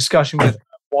 1 hour discussion with her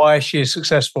why she is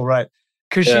successful, right?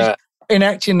 Because she's in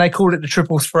acting, they call it the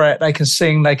triple threat. They can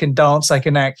sing, they can dance, they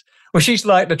can act. Well, she's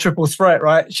like the triple threat,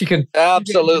 right? She can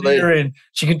absolutely.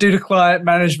 She can do the client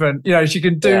management. You know, she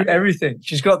can do everything.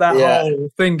 She's got that whole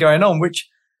thing going on, which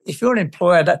if you're an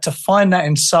employer, that to find that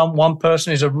in one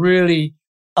person is a really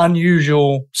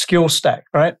unusual skill stack,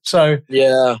 right? So,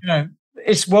 you know,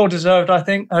 it's well deserved, I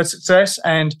think, her success.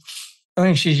 And I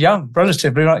mean, she's young,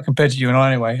 relatively, like compared to you and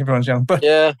I anyway. Everyone's young, but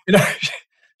you know,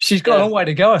 she's got a long way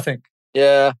to go, I think.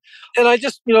 Yeah. And I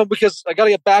just, you know, because I got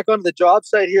to get back onto the job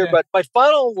site here, but my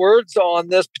final words on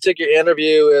this particular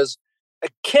interview is I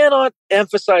cannot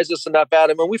emphasize this enough,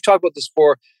 Adam. And we've talked about this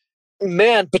before.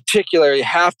 Men particularly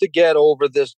have to get over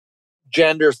this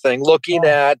gender thing, looking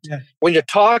at when you're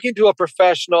talking to a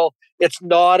professional, it's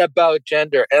not about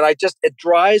gender. And it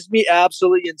drives me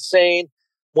absolutely insane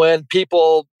when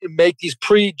people make these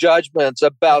prejudgments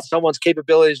about someone's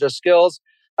capabilities or skills.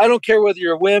 I don't care whether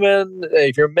you're women,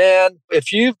 if you're men,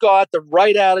 if you've got the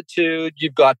right attitude,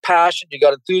 you've got passion, you've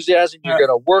got enthusiasm, you're going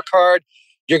to work hard,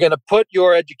 you're going to put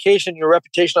your education, your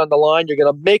reputation on the line, you're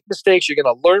going to make mistakes, you're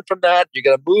going to learn from that, you're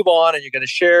going to move on, and you're going to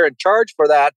share and charge for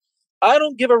that. I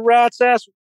don't give a rat's ass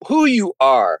who you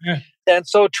are. Yeah. And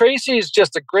so Tracy is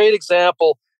just a great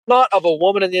example, not of a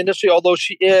woman in the industry, although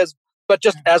she is, but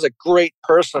just as a great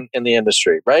person in the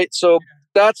industry, right? So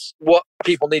that's what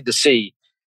people need to see.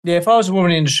 Yeah, if I was a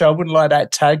woman in the industry, I wouldn't like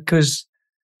that tag because,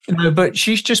 you know, but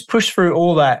she's just pushed through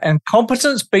all that. And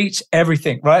competence beats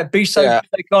everything, right? Be so good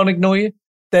they can't ignore you.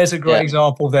 There's a great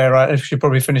example there, right? I should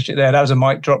probably finish it there. That was a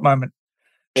mic drop moment.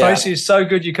 Tracy is so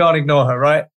good you can't ignore her,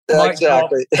 right? Mic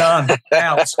exactly. Drop, done.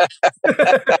 Out.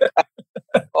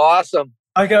 Awesome.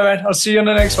 Okay, man. I'll see you on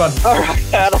the next one. All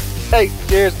right, Adam. Hey,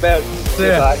 cheers, man. See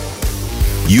ya. Bye.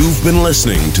 You've been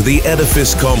listening to the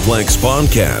Edifice Complex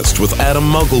podcast with Adam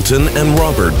Muggleton and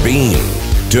Robert Bean.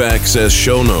 To access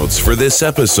show notes for this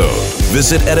episode,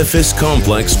 visit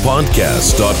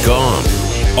edificecomplexpodcast.com.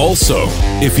 Also,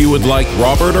 if you would like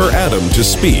Robert or Adam to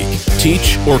speak,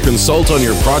 teach, or consult on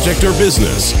your project or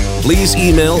business, please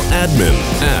email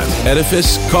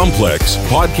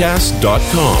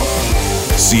admin@edificecomplexpodcast.com.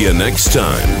 See you next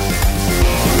time.